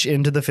would wheel. latch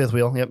into the fifth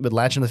wheel. Yep, it would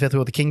latch into the fifth wheel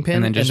with the kingpin,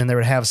 And and then then, just- they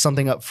would have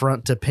something up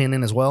front to pin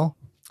in as well.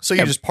 So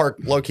you just park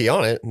low key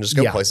on it and just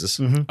go Yeah. places.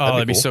 Mm-hmm. Oh,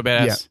 that'd be cool. so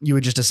badass. Yeah, you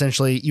would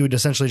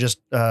essentially just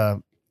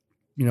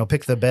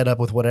pick the bed up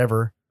with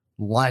whatever,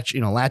 latch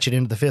it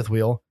into the fifth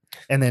wheel,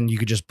 and then you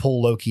could just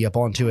pull Loki up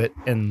onto it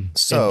and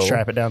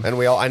strap it down. And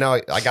I know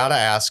I gotta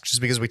ask,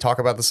 just because we talk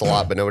about this a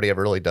lot, but nobody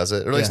ever really does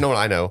it, or at least Yeah. no one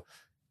I know.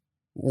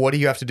 What do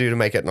you have to do to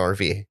make it an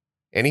RV?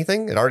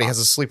 Anything? It already has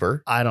a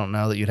sleeper. I don't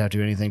know that you'd have to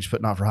do anything. Just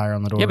put not for hire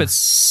on the door. Yeah, but on that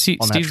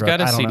Steve's truck. got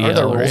a I don't know. CDL, Are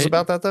there right? rules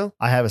about that though?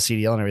 I have a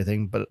CDL and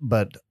everything,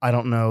 but I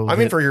don't know. I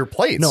mean, that- for your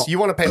plates, No. you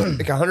want to pay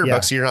like $100 Yeah.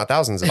 a year, not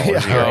thousands of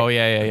dollars a Yeah. year. Oh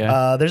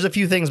yeah. there's a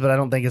few things, but I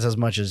don't think it's as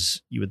much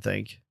as you would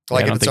think. Like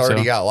I if don't it's think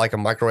already so. got like a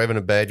microwave and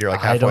a bed, you're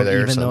like I halfway don't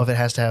there. even so- know if it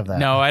has to have that.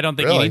 No, I don't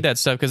think you Really? need that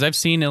stuff because I've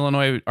seen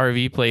Illinois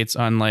RV plates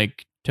on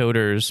like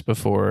toters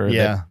before.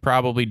 Yeah. that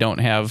probably don't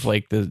have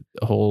like the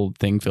whole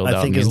thing filled out.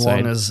 I think on the as long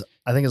inside. as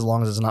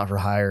it's not for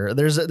hire,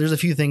 there's a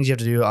few things you have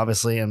to do,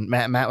 obviously. And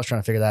Matt was trying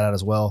to figure that out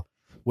as well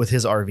with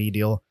his RV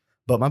deal.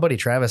 But my buddy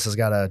Travis has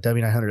got a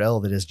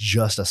W900L that is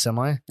just a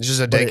semi. It's just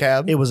a But day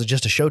cab. It was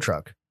just a show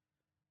truck.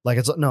 Like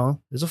it's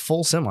a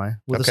full semi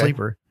with Okay. a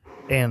sleeper,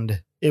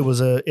 and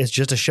it's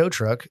just a show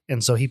truck.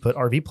 And so he put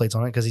RV plates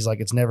on it because he's like,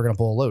 it's never going to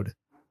pull a load.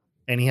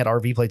 And he had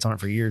RV plates on it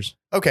for years.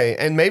 Okay,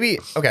 and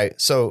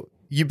so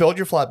you build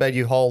your flatbed,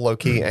 you haul low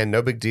key, and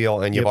no big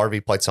deal, and you have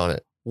RV plates on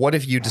it. What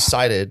if you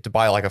decided to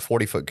buy like a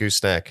 40-foot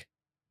gooseneck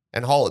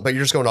and haul it, but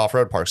you're just going to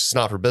off-road parks. It's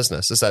not for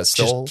business. Is that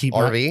still Just keep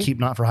RV? keep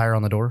not for hire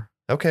on the door.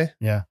 Okay.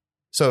 Yeah.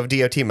 So if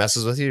DOT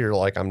messes with you, you're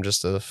like, I'm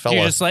just a fella.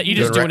 You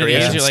just doing doing it easy.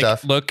 recreation You're like,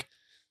 stuff. look,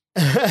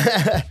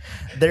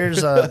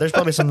 There's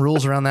probably some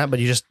rules around that, but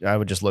I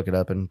would just look it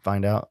up and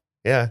find out.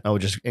 Yeah. I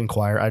would just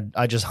inquire.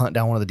 I just hunt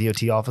down one of the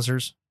DOT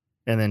officers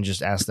and then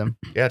just ask them.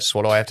 Yeah. Just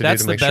what do I have to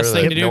that's do to the make sure best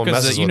thing that to no do one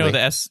messes because you with know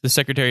me? the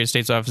Secretary of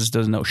State's office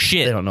doesn't know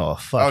shit. They don't know a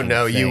fucking Oh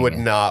no, you thing. would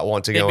not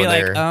want to They'd go be in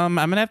like, there. I'm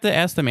gonna have to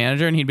ask the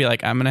manager, and he'd be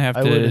like, I'm gonna have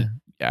I to. would.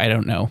 I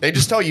don't know. They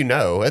just tell you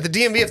no. At the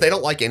DMV, if they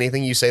don't like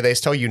anything you say, they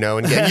just tell you no.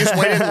 And you just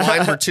wait in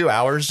line for 2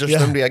 hours just Yeah.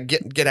 for them to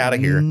get out of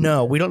here.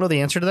 No, we don't know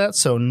the answer to that,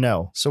 so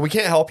no. So we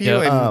can't help you,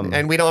 Yeah.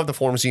 and we don't have the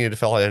forms you need to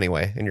fill out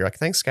anyway. And you're like,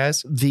 thanks,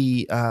 guys.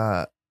 The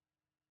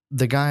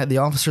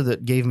officer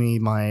that gave me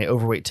my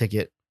overweight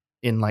ticket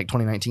in like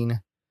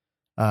 2019,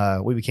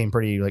 we became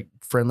pretty like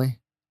friendly.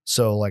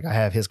 So like I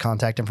have his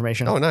contact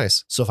information. Oh,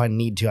 nice. So if I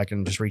need to, I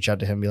can just reach out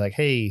to him and be like,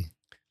 hey.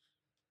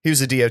 He was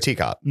a DOT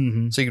cop.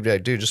 Mm-hmm. So you could be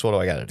like, dude, just what do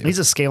I got to do? He's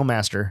a scale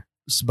master,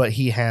 but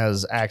he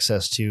has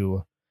access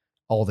to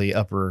all the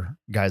upper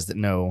guys that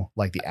know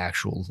like the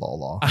actual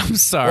law. I'm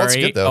sorry.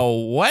 good, though. Oh,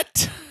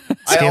 what?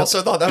 I Scale-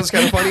 also thought that was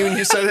kind of funny when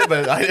you said it,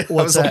 but I What's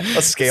was like, that?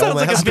 a scale Sounds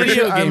like a master. video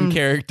sure game I'm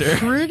character.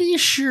 Pretty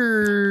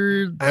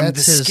sure I'm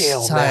that's the his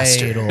scale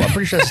master. title. I'm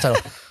pretty sure that's his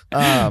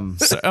title.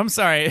 So, I'm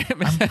sorry,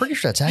 I'm pretty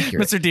sure that's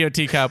accurate. Mr.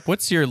 DOT cop.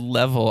 What's your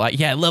level? I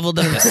leveled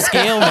up to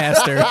scale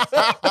master.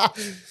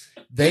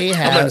 They I'm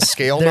have a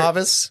scale they're-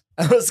 novice.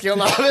 I'm a scale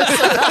novice.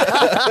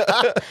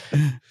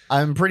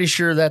 I'm pretty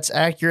sure that's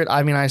accurate.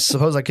 I mean, I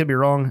suppose I could be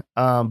wrong,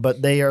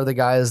 but they are the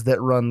guys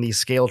that run these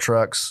scale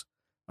trucks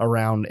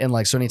around. And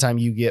like, so anytime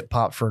you get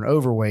popped for an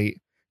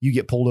overweight, you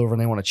get pulled over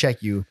and they want to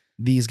check you.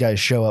 These guys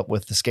show up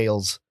with the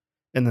scales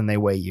and then they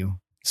weigh you.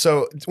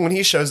 So when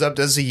he shows up,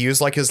 does he use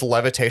like his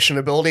levitation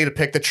ability to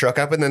pick the truck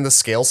up and then the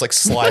scales like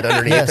slide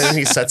underneath Yes. it and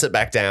he sets it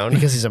back down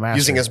Because he's a master.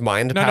 using his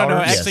mind No, power? no.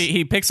 Yes. Actually,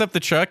 he picks up the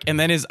truck and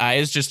then his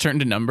eyes just turn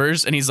to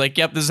numbers, and he's like,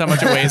 "Yep, this is how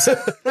much it weighs."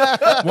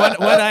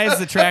 one eye is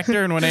the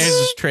tractor, and one eye is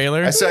his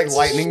trailer. I see like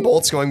lightning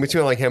bolts going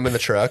between like him and the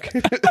truck.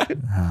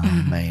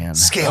 Oh, man.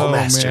 Scale Oh,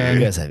 master. man.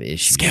 You guys have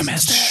issues. Scale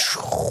master.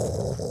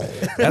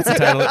 That's the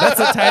title.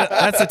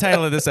 That's the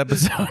title of this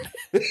episode.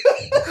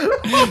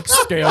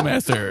 Scale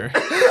master.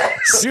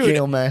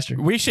 Scale master.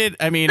 We should.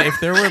 I mean, if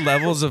there were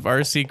levels of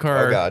RC Oh,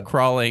 car God.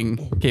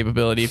 crawling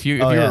capability, if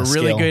you Oh, were yeah, a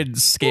really scale. good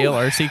scale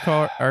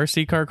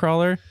RC car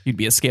crawler, you'd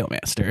be a scale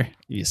master.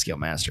 You scale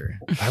master.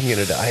 I'm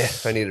gonna die.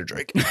 I need a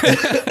drink.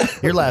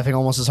 You're laughing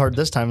almost as hard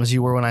this time as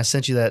you were when I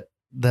sent you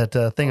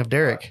that thing of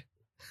Derek.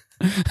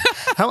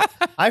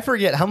 I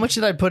forget how much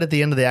did I put at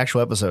the end of the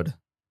actual episode?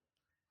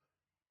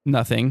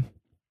 Nothing.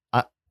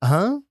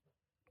 Huh?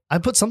 I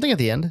put something at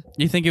the end.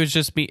 You think it was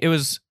just me? It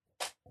was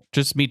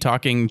just me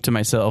talking to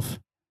myself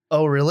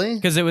Oh, really?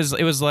 because it was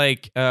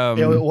like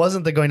It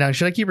wasn't the going down.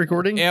 Should I keep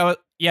recording? yeah.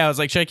 I was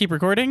like, should I keep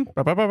recording?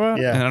 Bah, bah, bah, bah.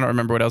 Yeah. And I don't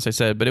remember what else I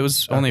said, but it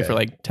was only Okay. for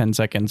like 10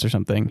 seconds or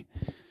something.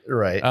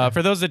 Right.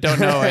 For those that don't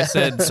know, I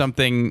said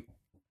something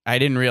I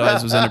didn't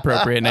realize was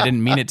inappropriate, and I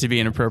didn't mean it to be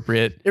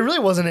inappropriate. It really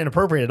wasn't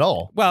inappropriate at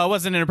all. Well, it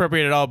wasn't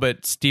inappropriate at all,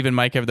 but Steve and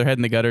Mike have their head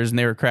in the gutters, and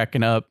they were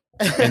cracking up.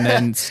 And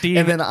then Steve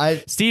And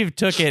then Steve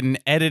took it and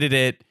edited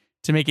it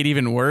to make it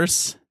even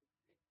worse.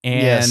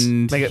 Yes.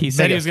 And Make it- he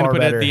said make he it was going to far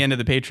put it better. at the end of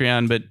the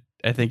Patreon, but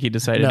I think he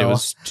decided it No,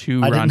 was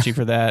too I didn't- raunchy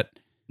for that.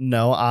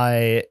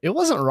 it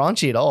wasn't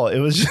raunchy at all. It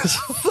was just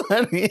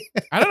funny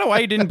I don't know why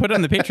you didn't put it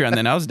on the Patreon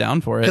then. I was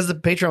down for it. because the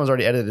Patreon was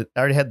already edited. I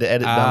already had the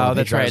edit done. on Oh, the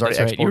that's Patreon. It right. was already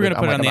That's right. You were going to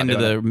exported. put it on I'm the like,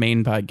 end I'm of not the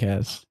main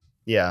podcast.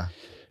 Yeah.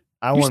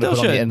 I You wanted to still put it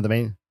on the should. end of the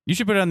main. You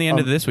should put it on the end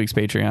of this week's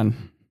Patreon.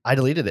 I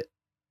deleted it.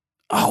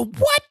 Oh,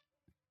 what?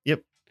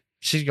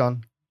 She's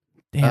gone.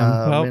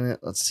 Damn. Well, minute.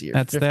 Let's see here.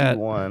 that's that.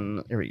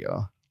 51. Here we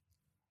go.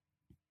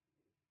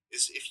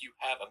 Is if you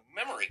have a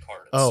memory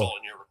card installed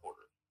in your recorder.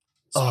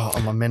 Oh,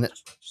 I'm a minute.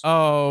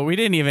 oh, we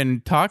didn't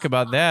even talk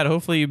about that.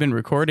 Hopefully you've been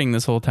recording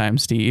this whole time,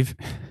 Steve.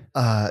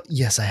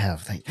 Yes, I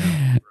have. Thank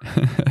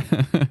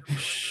you.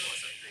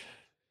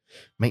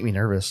 Make me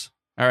nervous.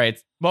 All right.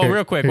 Well, Here-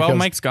 real quick, here while comes-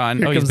 Mike's gone.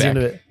 Here Oh, he's comes the back. end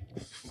of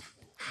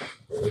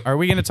it. Are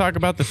we going to talk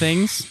about the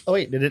things? Oh,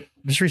 wait. Did it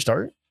just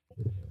restart?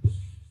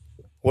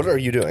 What are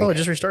you doing? Oh, it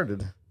just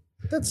restarted.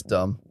 That's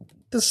dumb.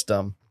 This is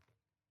dumb.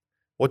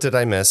 What did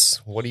I miss?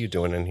 What are you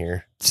doing in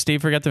here?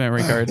 Steve forgot the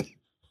memory card.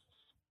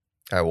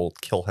 I will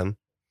kill him.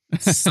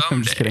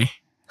 I'm just kidding.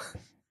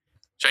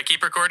 Should I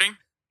keep recording?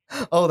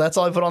 Oh, that's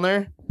all I put on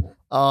there?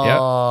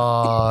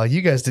 Oh,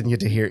 you guys didn't get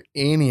to hear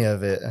any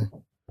of it.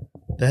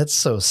 That's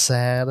so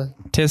sad.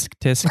 Tisk,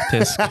 tisk,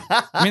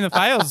 tisk. I mean, the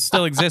files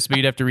still exist, but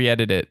you'd have to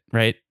re-edit it,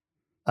 right?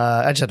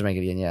 I just have to make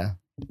it again. Yeah.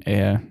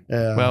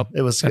 Yeah. Well,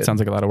 it was That good. sounds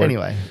like a lot of work.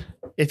 Anyway,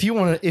 if you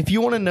want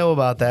to know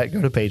about that,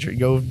 go to Patreon.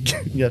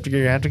 You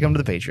have to come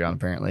to the Patreon.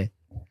 Apparently.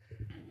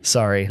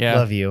 Sorry. Yeah.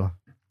 Love you.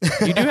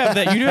 You do have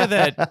that. You do have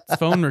that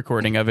phone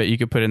recording of it. You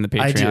could put in the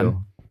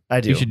Patreon.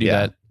 I do. You should do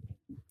yeah, that.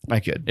 I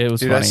could. It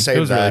was Dude, I funny. saved It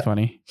was really that.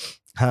 funny.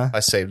 Huh? I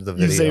saved the You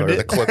video saved or it?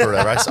 the clip or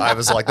whatever. I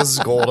was like, this is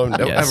gold. I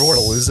don't Yes. ever want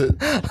to lose it.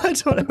 I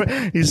don't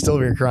know. He's still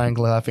here crying,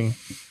 laughing.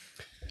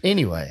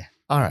 Anyway,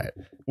 all right.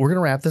 we're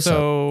gonna wrap this up.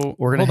 So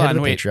We're gonna hold head on,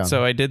 to wait. Patreon.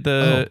 So I did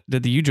the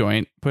U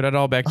joint, put it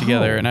all back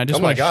together, Oh. and I just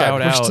Oh my want to God, shout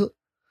We're out still-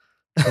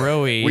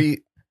 Growy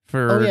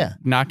for Oh, yeah.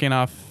 knocking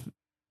off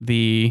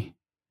the.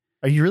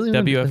 Are you really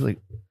WF.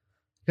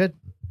 good?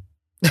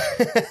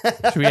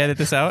 Should we edit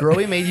this out?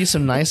 Growy made you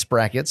some nice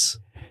brackets.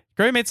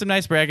 Growy made some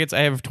nice brackets.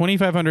 I have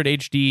 2500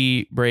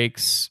 HD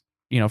brakes,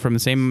 from the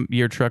same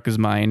year truck as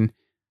mine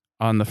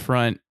on the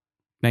front,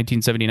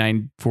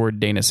 1979 Ford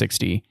Dana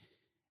 60.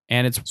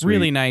 And it's Sweet.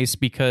 really nice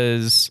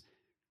because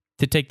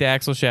to take the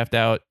axle shaft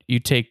out,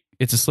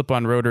 it's a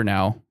slip-on rotor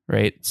now,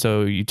 right?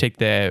 So you take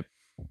the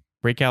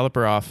brake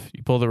caliper off,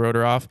 you pull the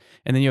rotor off,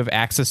 and then you have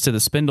access to the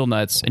spindle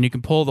nuts, and you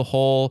can pull the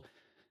whole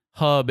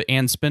hub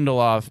and spindle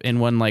off in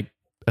one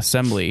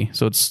assembly.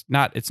 So it's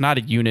not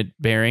a unit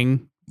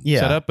bearing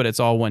setup, but it's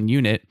all one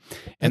unit.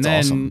 And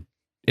That's then awesome.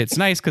 it's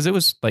nice because it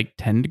was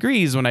 10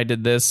 degrees when I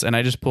did this, and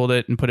I just pulled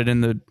it and put it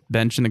in the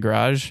bench in the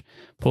garage,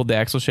 pulled the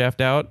axle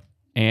shaft out,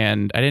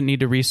 and I didn't need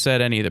to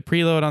reset any of the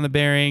preload on the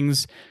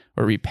bearings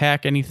or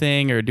repack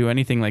anything or do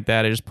anything like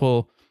that. I just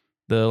pull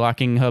the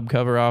locking hub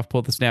cover off,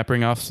 pull the snap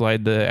ring off,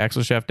 slide the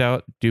axle shaft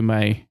out, do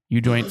my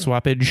U-joint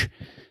swappage,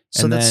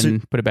 So and that's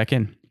then put it back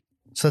in.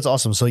 So that's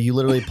awesome. So you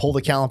literally pull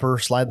the caliper,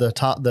 slide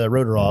the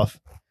rotor off,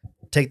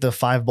 take the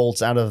 5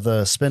 bolts out of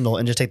the spindle,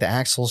 and just take the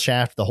axle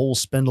shaft, the whole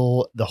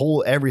spindle, the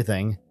whole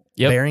everything,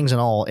 bearings and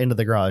all, into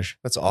the garage.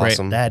 That's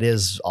awesome. That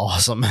is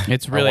awesome.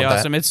 It's really want that.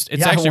 awesome. It's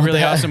Yeah, I actually want really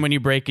that. awesome when you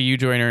break a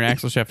U-joint or an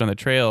axle shaft on the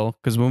trail.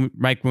 Because when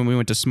we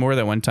went to S'more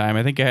that one time,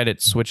 I think I had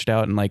it switched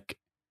out in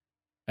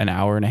an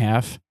hour and a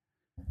half.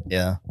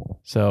 Yeah.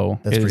 So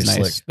That's it is pretty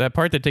nice. slick. That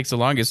part that takes the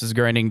longest is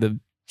grinding the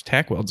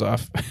tack welds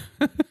off.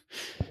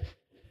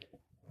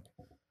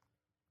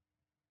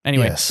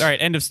 Anyway, Yes. all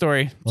right, end of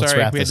story. Let's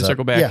Sorry, wrap we had this to up.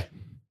 circle back. Yeah.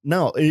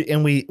 No,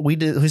 and we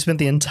spent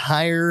the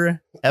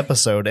entire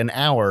episode, an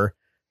hour,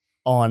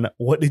 on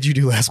what did you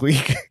do last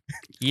week?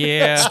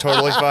 Yeah. It's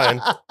totally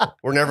fine.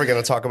 We're never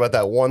going to talk about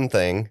that one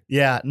thing.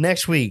 Yeah,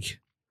 next week,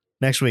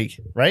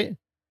 right?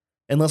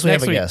 Unless we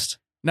Next have a week. guest.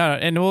 No,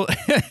 and we'll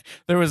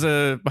there was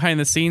a behind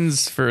the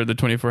scenes for the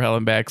 24 Hell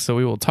and Back, so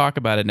we will talk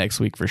about it next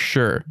week for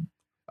sure.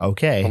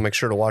 Okay. I'll make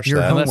sure to watch Your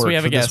that. homework Unless we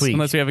have for a this guest. week.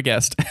 Unless we have a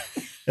guest.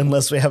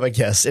 Unless we have a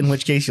guest, in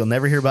which case you'll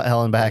never hear about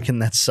Hell and Back,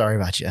 and that's sorry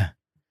about you.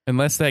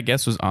 Unless that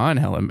guest was on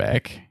Hell and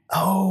Back.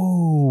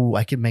 Oh,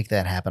 I could make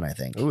that happen, I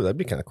think. Ooh, that'd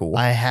be kind of cool.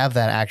 I have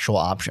that actual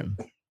option.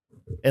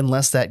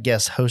 Unless that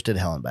guest hosted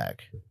Hell and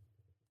Back.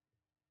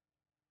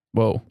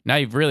 Whoa. Now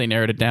you've really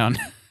narrowed it down.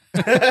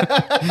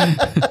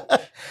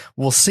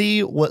 We'll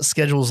see what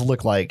schedules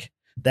look like.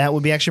 That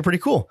would be actually pretty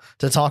cool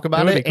to talk about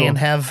That would it be cool.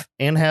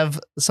 and have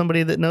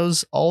somebody that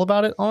knows all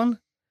about it on.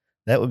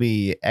 That would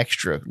be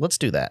extra. Let's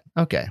do that.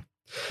 Okay.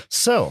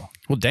 So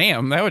Well,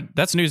 damn,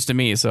 that's news to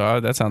me. So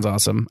that sounds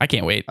awesome. I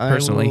can't wait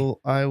personally.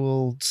 I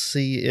will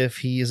see if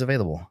he is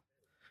available,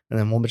 and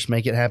then we'll just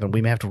make it happen.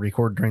 We may have to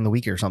record during the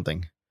week or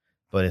something,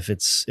 but if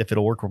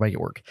it'll work, we'll make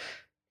it work.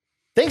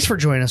 Thanks for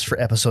joining us for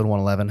episode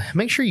 111.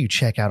 Make sure you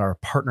check out our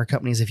partner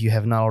companies if you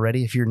have not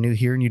already. If you're new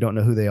here and you don't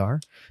know who they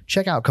are,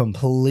 check out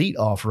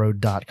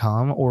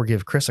CompleteOffroad.com or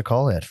give Chris a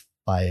call at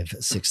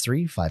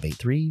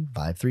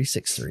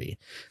 563-583-5363.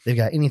 They've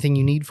got anything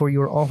you need for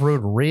your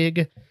off-road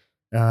rig,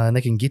 and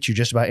they can get you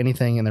just about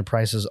anything, and their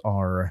prices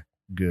are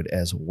good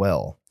as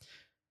well.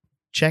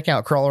 Check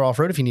out Crawler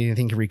Off-Road if you need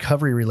anything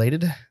recovery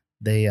related.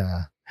 They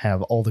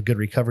have all the good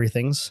recovery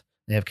things.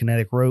 They have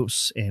kinetic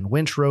ropes and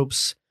winch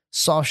ropes,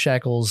 soft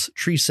shackles,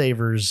 tree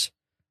savers,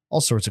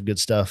 all sorts of good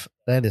stuff.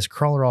 That is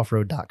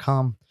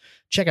crawleroffroad.com.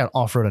 Check out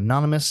Off-Road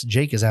Anonymous.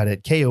 Jake is out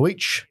at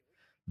KOH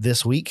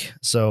this week,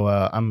 so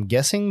I'm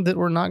guessing that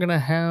we're not going to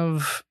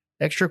have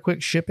extra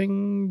quick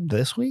shipping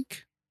this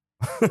week.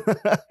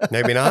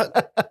 Maybe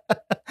not.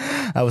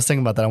 I was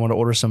thinking about that. I want to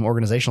order some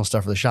organizational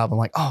stuff for the shop. I'm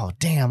like, oh,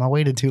 damn, I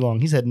waited too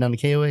long. He's heading down to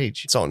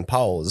KOH. It's on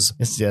pause.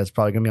 It's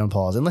probably going to be on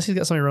pause unless he's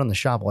got somebody running the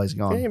shop while he's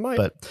gone. Yeah, he might.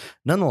 But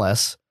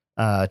nonetheless,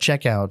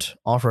 check out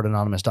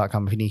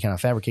offroadanonymous.com if you need kind of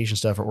fabrication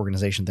stuff or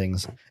organization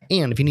things.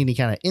 And if you need any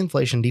kind of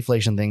inflation,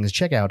 deflation things,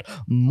 check out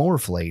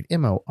Morrflate,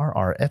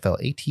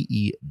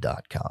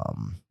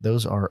 MORRFLATE.com.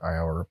 Those are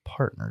our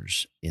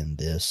partners in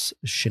this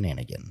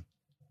shenanigan.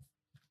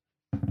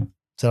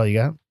 Is that all you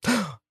got?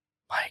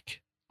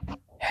 Mike,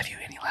 have you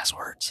any last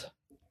words?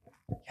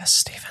 Yes,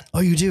 Stephen. Oh,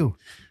 you do?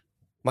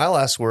 My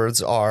last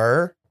words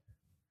are,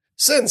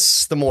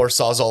 since the more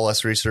Sawzall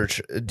Less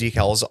Research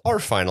decals are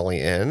finally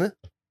in,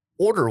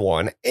 order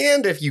one.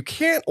 And if you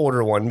can't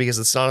order one because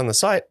it's not on the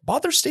site,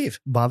 bother Steve.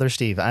 Bother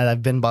Steve.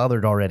 I've been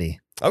bothered already.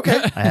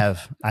 Okay. I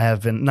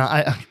have been. No,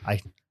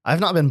 I've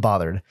not been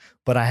bothered,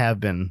 but I have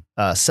been.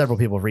 Several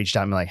people have reached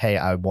out and been like, "Hey,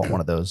 I want one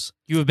of those.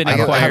 You have been How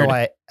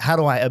inquired.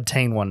 do I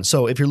obtain one?"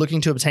 So if you're looking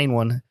to obtain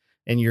one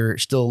and you're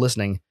still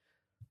listening,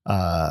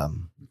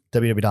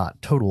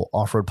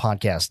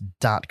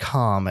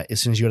 www.totaloffroadpodcast.com.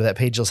 As soon as you go to that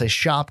page, you'll say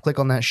shop. Click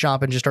on that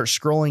shop and just start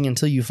scrolling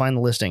until you find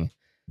the listing.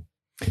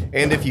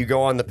 And if you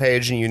go on the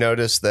page and you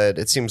notice that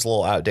it seems a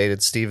little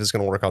outdated, Steve is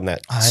going to work on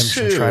that. I'm just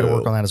gonna try to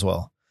work too. on that as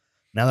well.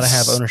 Now that I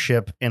have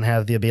ownership and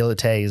have the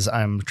abilities,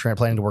 I'm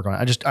planning to work on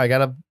it. I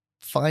gotta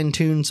fine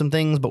tune some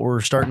things, but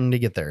we're starting to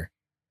get there.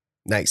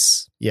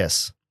 Nice.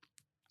 Yes.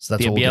 So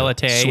that's The what we'll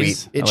do. Bielatays.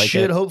 Sweet. It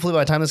should, hopefully,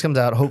 by the time this comes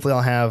out, hopefully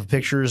I'll have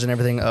pictures and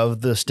everything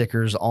of the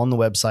stickers on the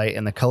website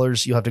and the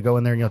colors. You have to go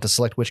in there and you have to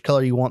select which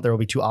color you want. There will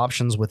be 2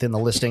 options within the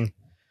listing.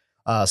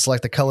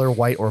 Select the color,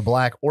 white or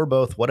black or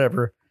both,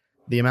 whatever.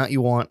 The amount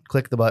you want,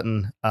 click the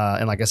button.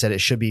 And like I said, it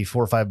should be $4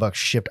 or $5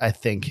 shipped, I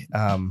think.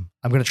 I'm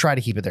going to try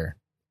to keep it there.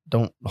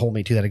 Don't hold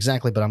me to that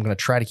exactly, but I'm going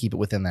to try to keep it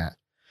within that.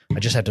 I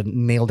just have to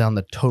nail down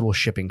the total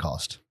shipping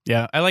cost.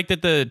 Yeah, I like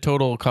that the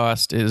total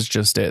cost is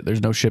just it.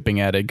 There's no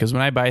shipping added because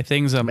when I buy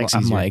things, I'm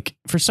like,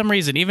 for some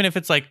reason, even if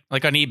it's like on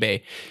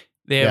eBay,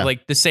 they have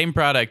like the same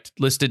product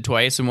listed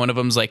twice, and one of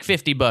them's like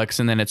 $50,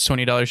 and then it's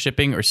 $20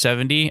 shipping or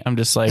 $70. I'm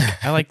just like,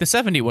 I like the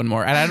 $70 one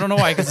more, and I don't know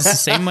why because it's the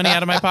same money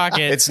out of my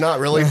pocket. It's not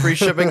really free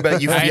shipping,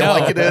 but you feel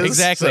like it is.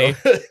 Exactly.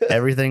 So.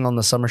 Everything on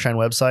the Summershine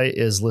website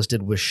is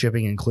listed with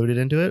shipping included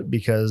into it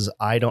because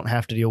I don't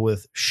have to deal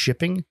with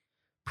shipping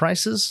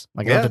prices.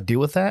 Like I don't have to deal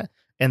with that.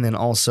 And then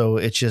also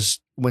it's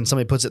just when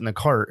somebody puts it in the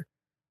cart,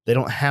 they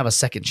don't have a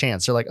second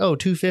chance. They're like, oh,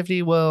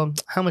 $250. Well,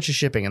 how much is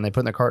shipping? And they put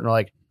it in the cart and they're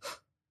like,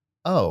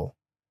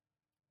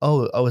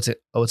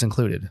 it's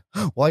included.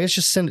 Well, I guess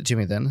just send it to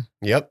me then.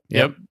 Yep.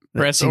 That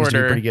Press seems to be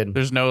order. pretty good.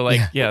 There's no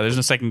there's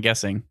no second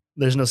guessing.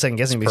 There's no second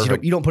guessing because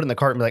perfect. you don't put it in the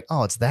cart and be like,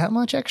 oh, it's that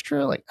much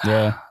extra. Like,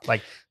 Yeah.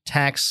 like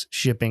tax,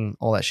 shipping,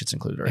 all that shit's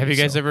included. Have you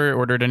guys ever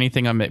ordered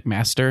anything on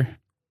McMaster?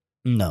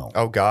 No.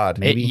 Oh God.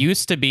 Maybe. It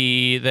used to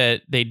be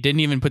that they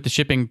didn't even put the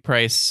shipping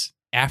price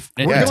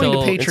after We're going to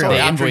Until Patreon. they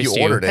after you invoiced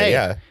ordered it. Hey.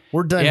 Yeah.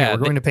 We're done Yeah, here.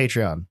 We're going to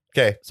Patreon.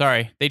 Okay.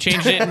 Sorry, they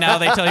changed it, and now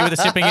they tell you what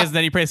the shipping is, and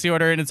then you place the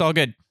order, and it's all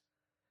good.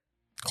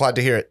 Glad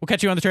to hear it. We'll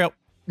catch you on the trail.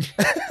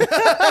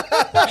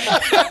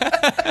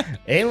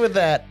 And with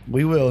that,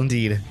 we will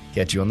indeed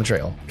get you on the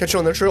trail. Catch you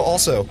on the trail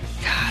also.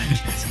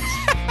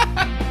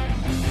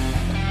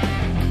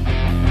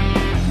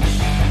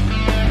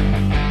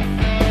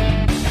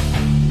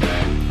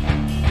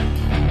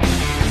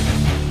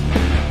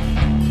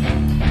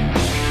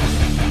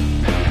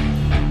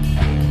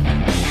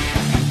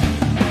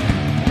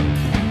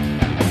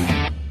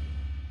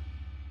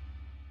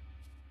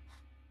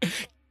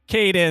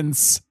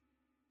 Cadence.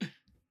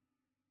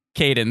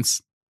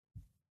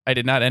 I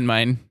did not end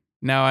mine.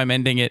 Now I'm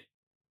ending it.